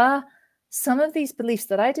uncover some of these beliefs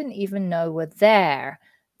that I didn't even know were there,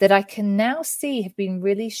 that I can now see have been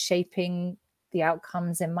really shaping the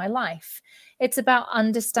outcomes in my life. It's about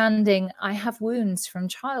understanding I have wounds from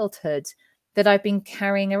childhood that I've been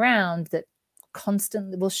carrying around that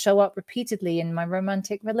constantly will show up repeatedly in my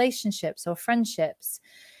romantic relationships or friendships.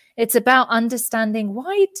 It's about understanding,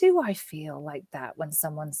 why do I feel like that when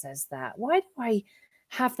someone says that? Why do I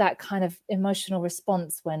have that kind of emotional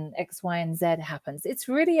response when X, Y, and Z happens? It's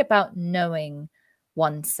really about knowing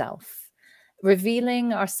oneself,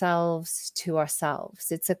 revealing ourselves to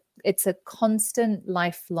ourselves. It's a constant,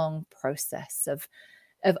 lifelong process of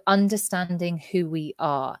understanding who we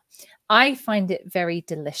are. I find it very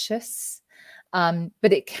delicious,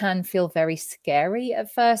 but it can feel very scary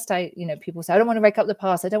at first. People say, I don't want to wake up the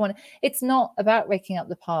past. It's not about waking up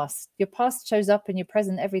the past. Your past shows up in your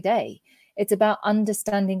present every day. It's about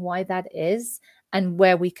understanding why that is and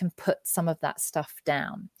where we can put some of that stuff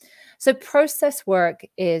down. So process work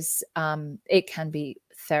is, it can be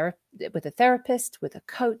with a therapist, with a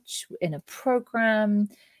coach, in a program,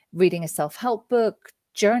 reading a self-help book,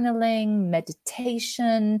 journaling,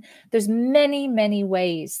 meditation. There's many, many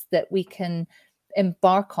ways that we can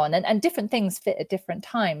embark on, and different things fit at different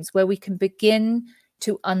times, where we can begin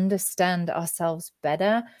to understand ourselves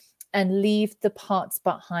better and leave the parts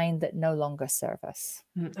behind that no longer serve us.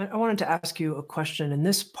 I wanted to ask you a question. In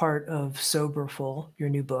this part of Soberful, your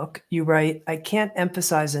new book, you write, I can't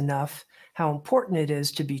emphasize enough how important it is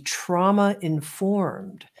to be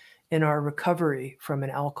trauma-informed in our recovery from an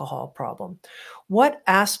alcohol problem. What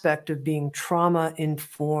aspect of being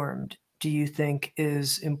trauma-informed do you think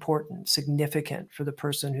is important, significant for the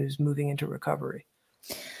person who's moving into recovery?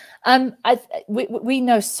 We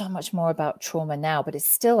know so much more about trauma now, but it's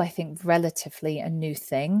still, I think, relatively a new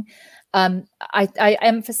thing. I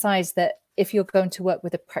emphasize that if you're going to work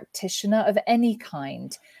with a practitioner of any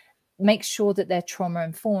kind, make sure that they're trauma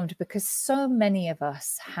informed, because so many of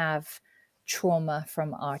us have trauma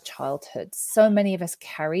from our childhood. So many of us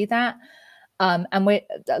carry that. And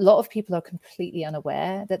a lot of people are completely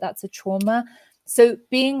unaware that that's a trauma. So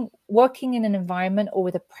working in an environment or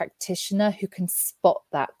with a practitioner who can spot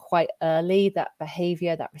that quite early, that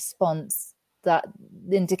behavior, that response, that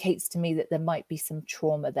indicates to me that there might be some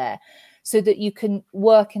trauma there, so that you can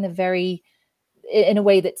work in a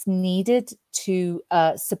way that's needed to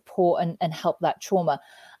support and help that trauma.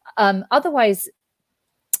 Otherwise,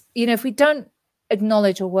 if we don't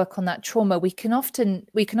acknowledge or work on that trauma, we can often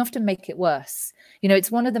make it worse.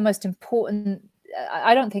 It's one of the most important.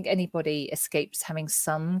 I don't think anybody escapes having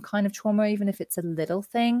some kind of trauma, even if it's a little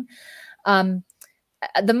thing. I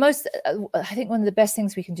think one of the best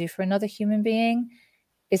things we can do for another human being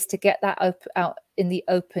is to get that out in the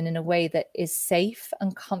open in a way that is safe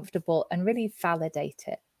and comfortable, and really validate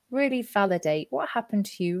it. really validate what happened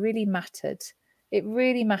to you really mattered. It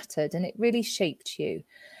really mattered and it really shaped you.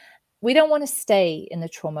 We don't want to stay in the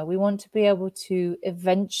trauma. We want to be able to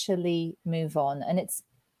eventually move on. And it's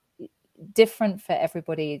different for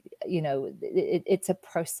everybody. It's a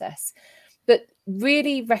process. But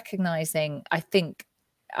really recognizing, I think,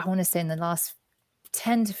 I want to say in the last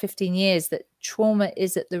 10 to 15 years, that trauma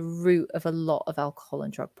is at the root of a lot of alcohol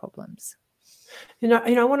and drug problems.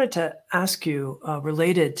 I wanted to ask you,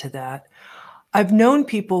 related to that, I've known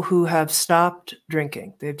people who have stopped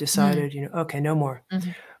drinking. They've decided, okay, no more.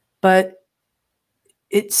 Mm-hmm. But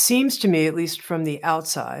it seems to me, at least from the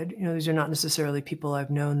outside, these are not necessarily people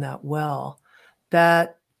I've known that well,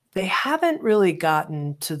 that they haven't really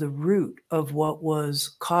gotten to the root of what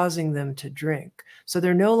was causing them to drink. So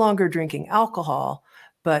they're no longer drinking alcohol,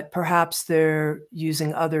 but perhaps they're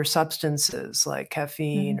using other substances like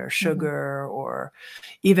caffeine or sugar, or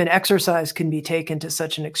even exercise can be taken to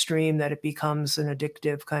such an extreme that it becomes an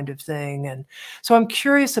addictive kind of thing. And so I'm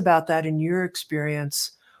curious about that in your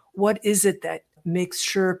experience. What is it that makes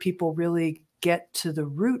sure people really get to the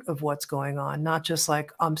root of what's going on? Not just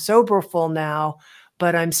like, I'm soberful now,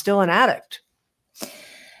 but I'm still an addict.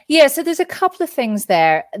 Yeah, so there's a couple of things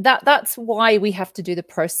there. That's why we have to do the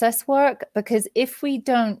process work, because if we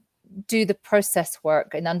don't do the process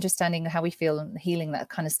work and understanding how we feel and healing that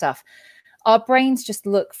kind of stuff, our brains just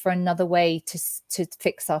look for another way to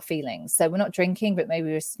fix our feelings. So we're not drinking, but maybe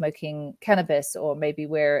we're smoking cannabis, or maybe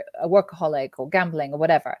we're a workaholic or gambling or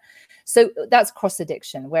whatever. So that's cross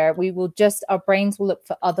addiction, where our brains will look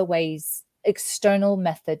for other ways, external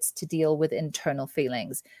methods to deal with internal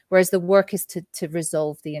feelings, whereas the work is to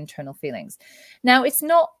resolve the internal feelings. Now,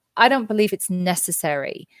 I don't believe it's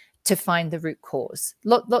necessary to find the root cause.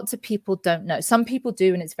 Lots of people don't know. Some people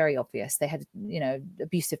do, and it's very obvious. They had,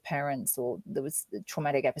 abusive parents, or there was a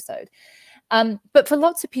traumatic episode. But for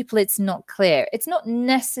lots of people, it's not clear. It's not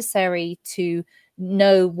necessary to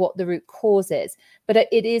know what the root cause is, but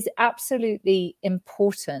it is absolutely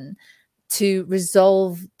important to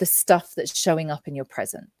resolve the stuff that's showing up in your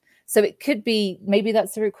present. So it could be, maybe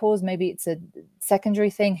that's the root cause, maybe it's a secondary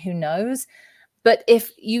thing, who knows? But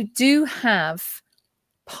if you do have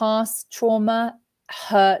past trauma,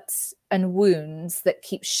 hurts, and wounds that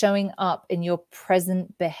keep showing up in your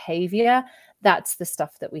present behavior, that's the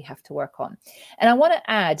stuff that we have to work on. And I want to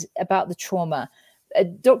add about the trauma.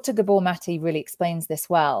 Dr. Gabor Mate really explains this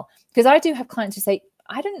well, because I do have clients who say,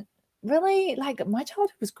 I don't really, like, my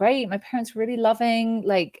childhood was great. My parents were really loving.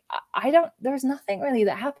 Like, there's nothing really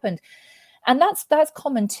that happened. And that's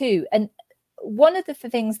common too. And one of the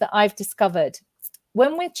things that I've discovered,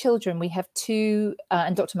 when we're children, we have two,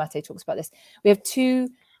 and Dr. Mate talks about this, we have two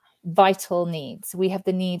vital needs. We have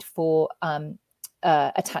the need for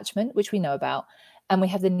attachment, which we know about, and we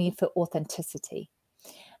have the need for authenticity.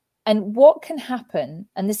 And what can happen,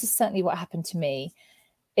 and this is certainly what happened to me,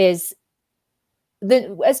 is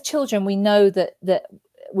that as children, we know that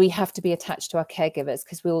we have to be attached to our caregivers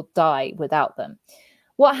because we'll die without them.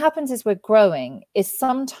 What happens as we're growing is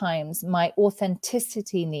sometimes my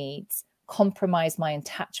authenticity needs compromise my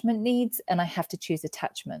attachment needs, and I have to choose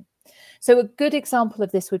attachment. So a good example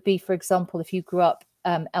of this would be, for example, if you grew up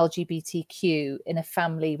LGBTQ in a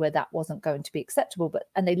family where that wasn't going to be acceptable,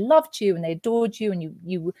 and they loved you and they adored you, and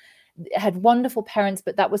you had wonderful parents,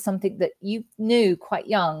 but that was something that you knew quite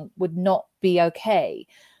young would not be okay.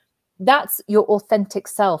 That's your authentic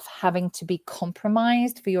self having to be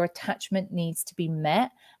compromised for your attachment needs to be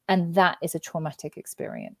met, and that is a traumatic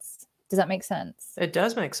experience. Does that make sense? It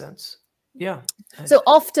does make sense. Yeah. So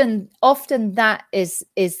often that is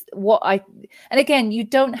what and again, you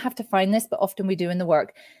don't have to find this, but often we do in the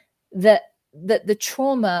work, that the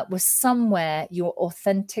trauma was somewhere your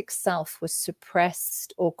authentic self was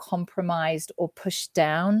suppressed or compromised or pushed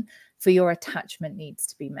down for your attachment needs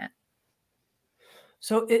to be met.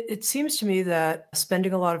 So it seems to me that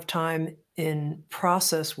spending a lot of time in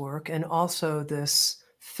process work, and also this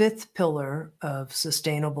fifth pillar of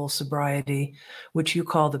sustainable sobriety, which you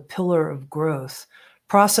call the pillar of growth,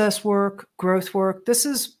 process work, growth work, this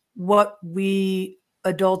is what we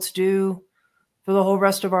adults do for the whole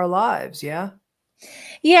rest of our lives. Yeah.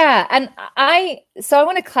 Yeah. And I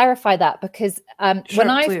want to clarify that, because Sure, when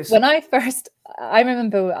I first, I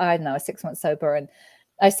remember, I don't know, 6 months sober, and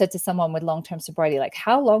I said to someone with long-term sobriety, like,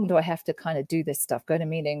 how long do I have to kind of do this stuff, go to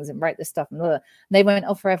meetings and write this stuff? And they went,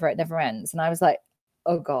 oh, forever, it never ends. And I was like,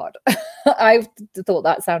 oh God, I thought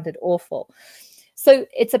that sounded awful. So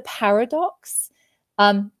it's a paradox.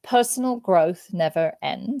 Personal growth never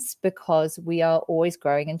ends, because we are always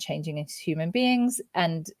growing and changing as human beings.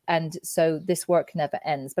 And so this work never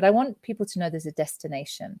ends. But I want people to know there's a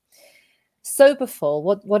destination. Soberful,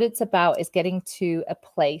 what it's about is getting to a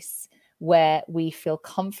place where we feel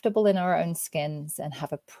comfortable in our own skins and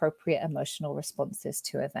have appropriate emotional responses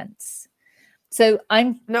to events. So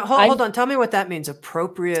hold on. Tell me what that means.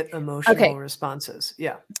 Appropriate emotional responses.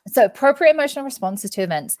 Yeah. So appropriate emotional responses to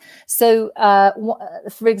events. So,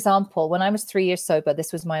 for example, when I was 3 years sober,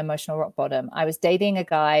 this was my emotional rock bottom. I was dating a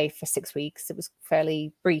guy for 6 weeks. It was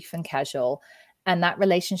fairly brief and casual. And that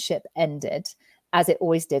relationship ended, as it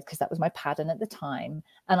always did, because that was my pattern at the time.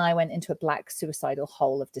 And I went into a black suicidal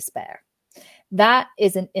hole of despair. That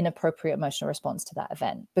is an inappropriate emotional response to that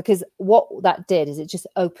event, because what that did is it just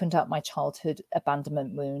opened up my childhood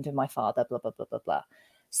abandonment wound and my father, blah, blah, blah, blah, blah.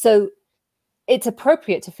 So it's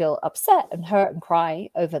appropriate to feel upset and hurt and cry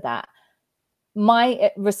over that.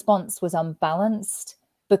 My response was unbalanced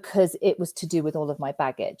because it was to do with all of my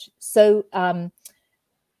baggage. So I'll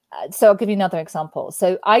give you another example.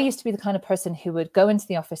 So I used to be the kind of person who would go into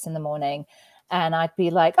the office in the morning and I'd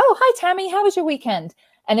be like, oh, hi, Tami, how was your weekend?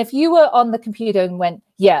 And if you were on the computer and went,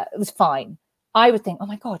 yeah, it was fine, I would think, oh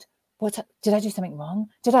my God, did I do something wrong?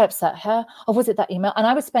 Did I upset her? Or was it that email? And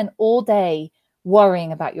I would spend all day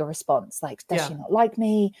worrying about your response. Like, does she not like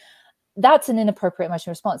me? That's an inappropriate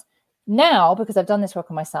emotional response. Now, because I've done this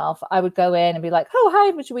work on myself, I would go in and be like, oh,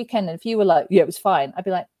 hi, how was your weekend? And if you were like, yeah, it was fine, I'd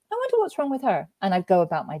be like, I wonder what's wrong with her. And I'd go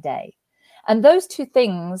about my day. And those two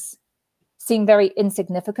things seem very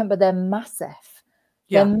insignificant, but they're massive.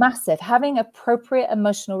 They're massive. Having appropriate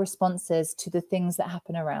emotional responses to the things that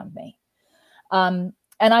happen around me. And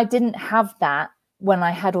I didn't have that when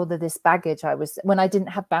I had all of this baggage. When I didn't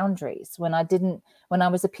have boundaries, when I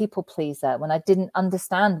was a people pleaser, when I didn't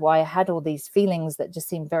understand why I had all these feelings that just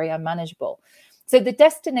seemed very unmanageable. So the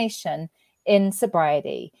destination in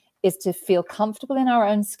sobriety is to feel comfortable in our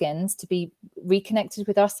own skins, to be reconnected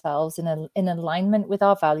with ourselves in alignment with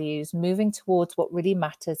our values, moving towards what really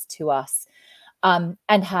matters to us,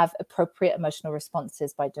 and have appropriate emotional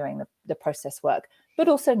responses by doing the process work. But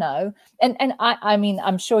also know, and I mean,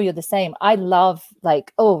 I'm sure you're the same. I love,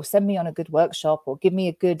 like, oh, send me on a good workshop or give me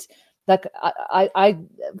a good, like, I've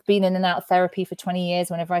been in and out of therapy for 20 years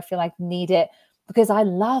whenever I feel like I need it, because I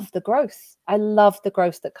love the growth. I love the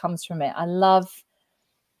growth that comes from it. I love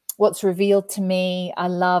what's revealed to me. I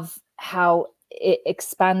love how it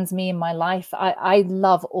expands me in my life. I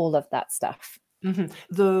love all of that stuff. Mm-hmm.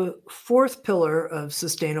 The fourth pillar of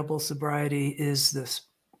sustainable sobriety is this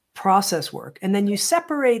process work. And then you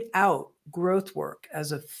separate out growth work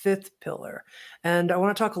as a fifth pillar. And I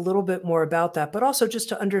want to talk a little bit more about that, but also just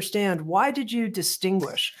to understand, why did you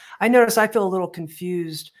distinguish? I notice I feel a little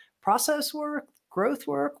confused. Process work, growth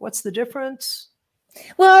work, what's the difference?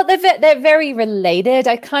 Well, they're very related.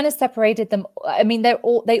 I kind of separated them. I mean, they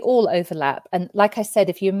all overlap. And like I said,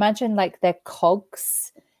 if you imagine like they're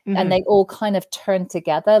cogs, and they all kind of turn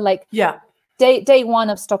together, like day one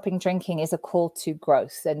of stopping drinking is a call to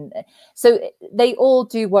growth. And so they all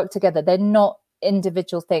do work together. They're not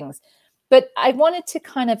individual things. But I wanted to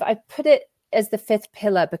I put it as the fifth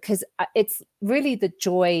pillar because it's really the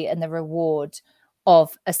joy and the reward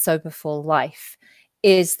of a soberful life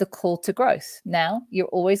is the call to growth. Now, you're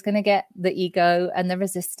always going to get the ego and the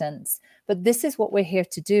resistance, but this is what we're here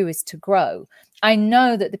to do, is to grow. I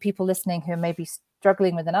know that the people listening who may be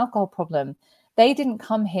struggling with an alcohol problem, they didn't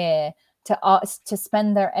come here to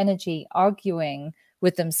spend their energy arguing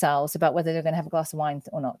with themselves about whether they're going to have a glass of wine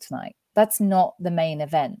or not tonight. That's not the main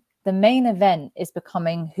event. The main event is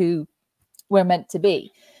becoming who we're meant to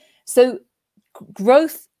be. So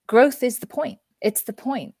growth is the point. It's the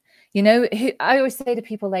point. You know, I always say to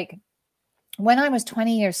people, like, when I was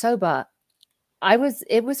 20 years sober,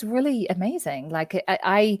 it was really amazing. Like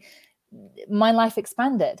my life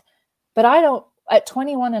expanded, but at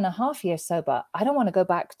 21 and a half years sober, I don't want to go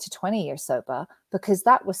back to 20 years sober, because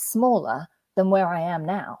that was smaller than where I am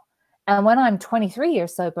now. And when I'm 23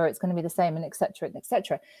 years sober, it's going to be the same, and et cetera, and et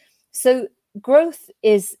cetera. So growth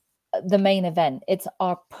is the main event. It's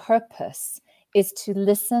our purpose, is to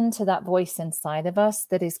listen to that voice inside of us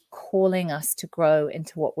that is calling us to grow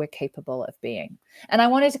into what we're capable of being. And I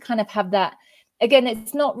wanted to kind of have that. Again,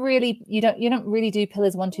 it's not really, you don't really do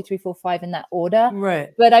pillars 1, 2, 3, 4, 5 in that order.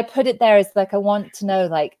 Right. But I put it there as like, I want to know,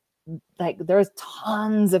 like there's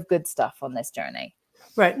tons of good stuff on this journey.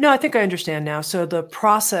 Right. No, I think I understand now. So the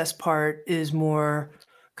process part is more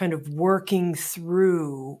kind of working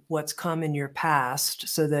through what's come in your past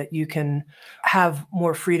so that you can have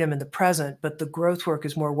more freedom in the present. But the growth work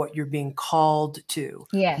is more what you're being called to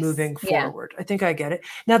moving forward. I think I get it.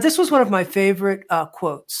 Now, this was one of my favorite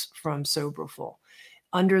quotes from Soberful.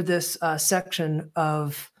 Under this section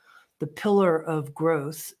of the pillar of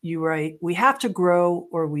growth, you write, "We have to grow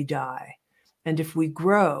or we die. And if we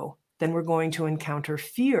grow, then we're going to encounter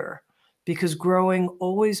fear, because growing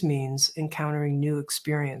always means encountering new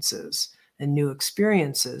experiences, and new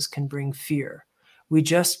experiences can bring fear. We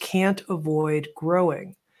just can't avoid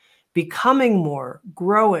growing. Becoming more,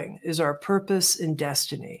 growing is our purpose and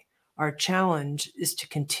destiny. Our challenge is to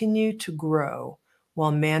continue to grow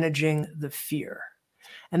while managing the fear.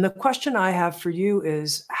 And the question I have for you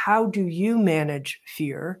is, how do you manage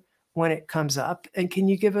fear when it comes up? And can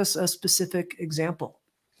you give us a specific example?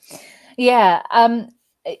 Yeah.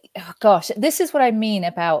 Gosh, this is what I mean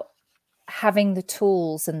about having the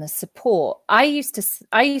tools and the support. I used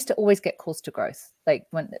to always get calls to growth, like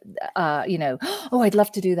when, oh, I'd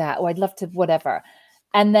love to do that, or I'd love to whatever.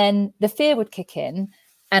 And then the fear would kick in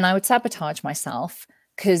and I would sabotage myself,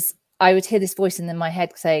 because I would hear this voice in my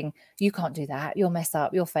head saying, you can't do that. You'll mess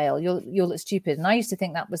up. You'll fail. You'll look stupid. And I used to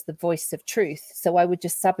think that was the voice of truth. So I would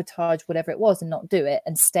just sabotage whatever it was and not do it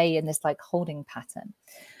and stay in this like holding pattern.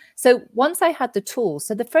 So once I had the tools,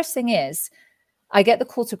 so the first thing is I get the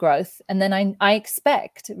call to growth, and then I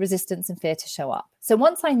expect resistance and fear to show up. So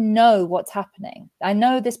once I know what's happening, I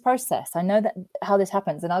know this process, I know that how this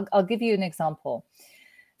happens. And I'll give you an example.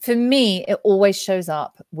 For me, it always shows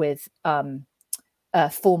up with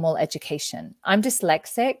formal education. I'm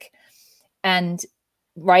dyslexic and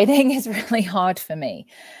writing is really hard for me.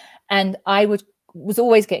 And I was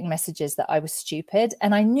always getting messages that I was stupid,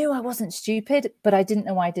 and I knew I wasn't stupid, but I didn't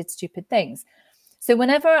know I did stupid things. So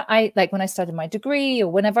whenever when I started my degree,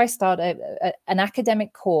 or whenever I start an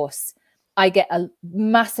academic course, I get a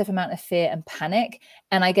massive amount of fear and panic.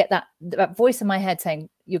 And I get that voice in my head saying,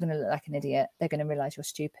 you're going to look like an idiot. They're going to realize you're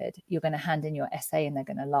stupid. You're going to hand in your essay and they're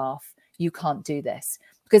going to laugh. You can't do this.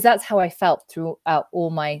 Because that's how I felt throughout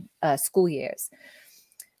all my school years.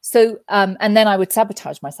 So, and then I would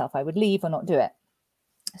sabotage myself. I would leave or not do it.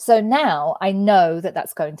 So now I know that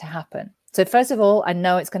that's going to happen. So first of all, I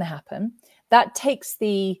know it's going to happen. That takes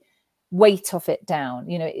the weight of it down.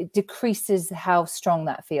 It decreases how strong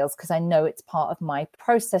that feels, because I know it's part of my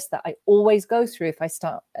process that I always go through if I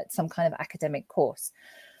start at some kind of academic course.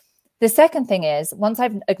 The second thing is, once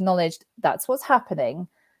I've acknowledged that's what's happening,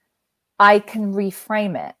 I can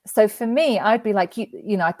reframe it. So for me, I'd be like,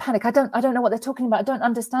 I panic. I don't know what they're talking about. I don't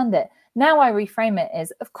understand it. Now I reframe it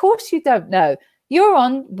as, of course you don't know. You're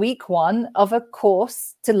on week 1 of a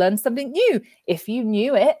course to learn something new. If you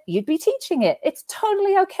knew it, you'd be teaching it. It's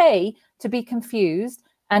totally okay to be confused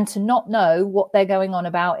and to not know what they're going on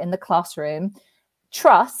about in the classroom.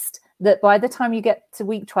 Trust that by the time you get to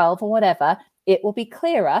week 12 or whatever, it will be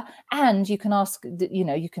clearer, and you can ask,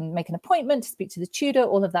 you can make an appointment to speak to the tutor,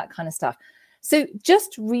 all of that kind of stuff. So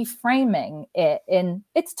just reframing it in,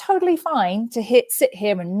 it's totally fine to sit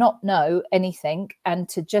here and not know anything, and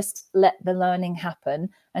to just let the learning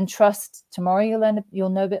happen and trust tomorrow you'll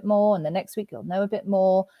know a bit more, and the next week you'll know a bit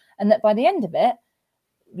more, and that by the end of it,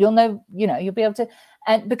 you'll know, you'll be able to.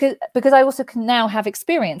 And because I also can now have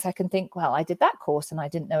experience, I can think, well, I did that course and I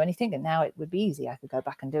didn't know anything, and now it would be easy. I could go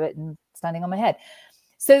back and do it and standing on my head.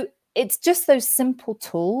 So it's just those simple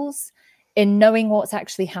tools in knowing what's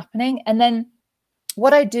actually happening. And then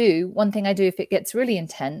one thing I do if it gets really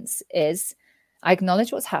intense is I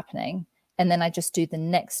acknowledge what's happening, and then I just do the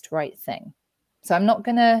next right thing. So I'm not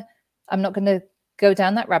gonna go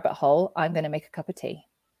down that rabbit hole. I'm going to make a cup of tea.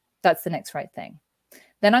 That's the next right thing.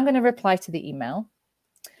 Then I'm going to reply to the email.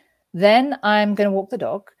 Then I'm going to walk the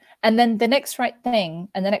dog. And then the next right thing,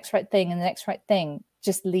 and the next right thing, and the next right thing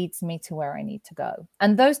just leads me to where I need to go.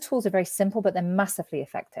 And those tools are very simple, but they're massively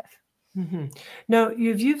effective. Mm-hmm. Now,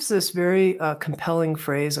 you've used this very compelling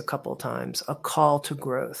phrase a couple of times, a call to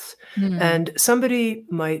growth. And somebody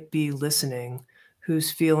might be listening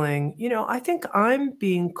who's feeling, I think I'm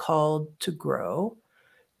being called to grow.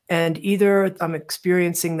 And either I'm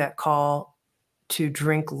experiencing that call to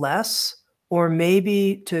drink less, or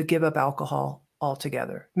maybe to give up alcohol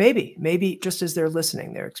altogether. Maybe just as they're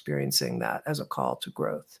listening, they're experiencing that as a call to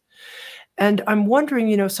growth. And I'm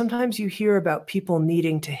wondering, sometimes you hear about people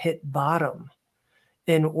needing to hit bottom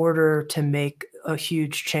in order to make a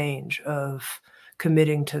huge change of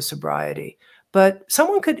committing to sobriety. But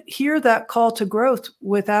someone could hear that call to growth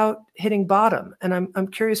without hitting bottom. And I'm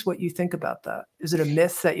curious what you think about that. Is it a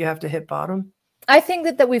myth that you have to hit bottom? I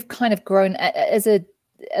think that we've kind of grown I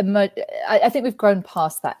think we've grown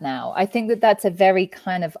past that now. I think that that's a very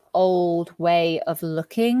kind of old way of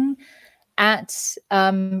looking at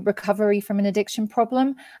recovery from an addiction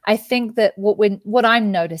problem. I think that what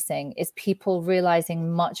I'm noticing is people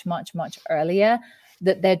realizing much, much, much earlier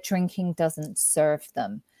that their drinking doesn't serve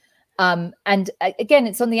them. And again,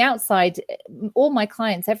 it's on the outside. All my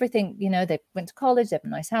clients, everything, they went to college, they have a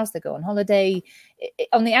nice house, they go on holiday.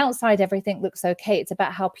 On the outside, everything looks okay. It's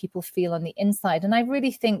about how people feel on the inside. And I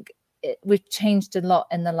really think we've changed a lot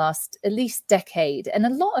in the last at least decade. And a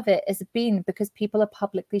lot of it has been because people are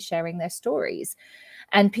publicly sharing their stories.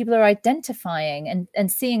 And people are identifying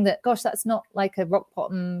and seeing that, gosh, that's not like a rock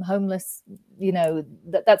bottom homeless,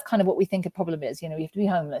 that's kind of what we think a problem is. You have to be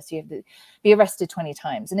homeless, you have to be arrested 20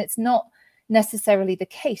 times. And it's not necessarily the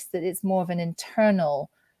case that it's more of an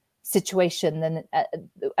internal situation than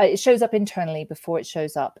it shows up internally before it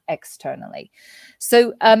shows up externally.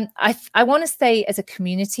 So I want to say, as a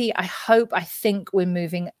community, I think we're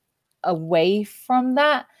moving away from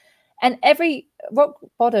that. And every rock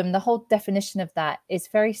bottom, the whole definition of that is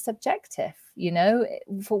very subjective.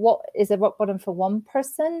 For what is a rock bottom for one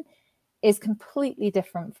person is completely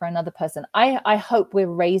different for another person. I hope we're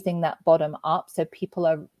raising that bottom up so people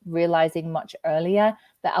are realizing much earlier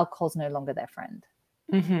that alcohol's no longer their friend.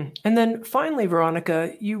 Mm-hmm. And then finally,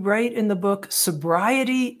 Veronica, you write in the book,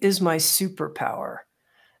 "Sobriety is my superpower."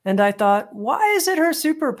 And I thought, why is it her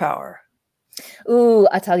superpower? Ooh,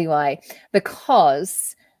 I'll tell you why.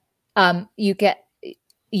 Because you get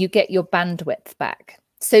your bandwidth back.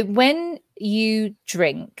 So when you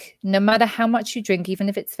drink, no matter how much you drink, even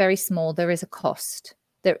if it's very small, there is a cost.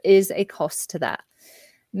 There is a cost to that.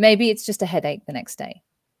 Maybe it's just a headache the next day.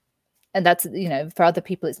 And that's, for other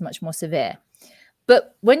people, it's much more severe.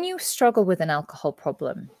 But when you struggle with an alcohol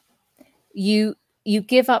problem, you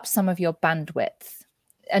give up some of your bandwidth.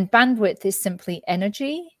 And bandwidth is simply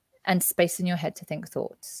energy and space in your head to think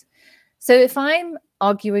thoughts. So if I'm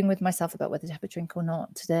arguing with myself about whether to have a drink or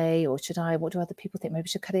not today, or should I, what do other people think? Maybe I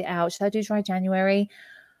should cut it out. Should I do dry January?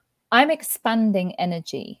 I'm expanding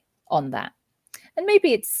energy on that. And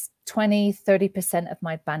maybe it's 20, 30% of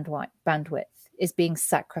my bandwidth is being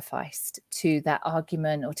sacrificed to that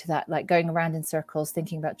argument, or to that, like, going around in circles,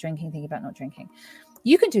 thinking about drinking, thinking about not drinking.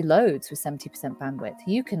 You can do loads with 70% bandwidth.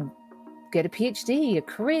 You can get a PhD, a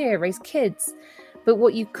career, raise kids. But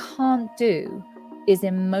what you can't do is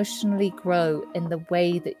emotionally grow in the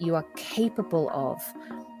way that you are capable of,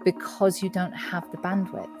 because you don't have the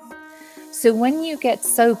bandwidth. So when you get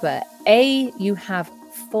sober, you have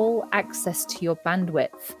full access to your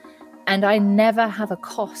bandwidth, and I never have a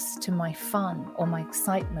cost to my fun or my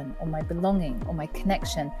excitement or my belonging or my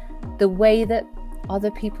connection the way that other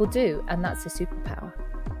people do. And that's a superpower.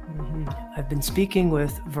 Mm-hmm. I've been speaking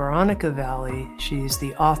with Veronica Valli. She's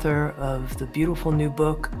the author of the beautiful new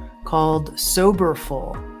book called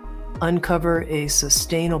Soberful: Uncover a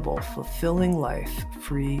Sustainable, Fulfilling Life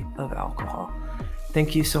Free of Alcohol.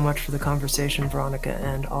 Thank you so much for the conversation, Veronica,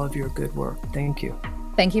 and all of your good work. Thank you.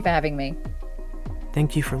 Thank you for having me.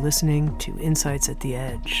 Thank you for listening to Insights at the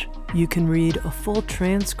Edge. You can read a full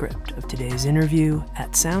transcript of today's interview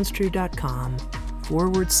at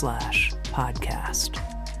soundstrue.com/podcast.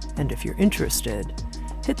 And if you're interested,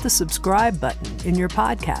 hit the subscribe button in your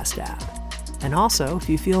podcast app. And also, if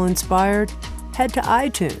you feel inspired, head to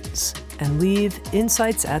iTunes and leave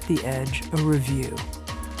Insights at the Edge a review.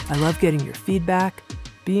 I love getting your feedback,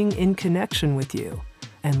 being in connection with you,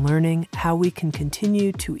 and learning how we can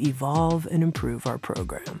continue to evolve and improve our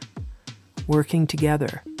program. Working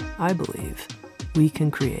together, I believe, we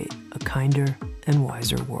can create a kinder and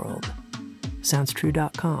wiser world.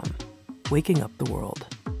 Soundstrue.com, waking up the world.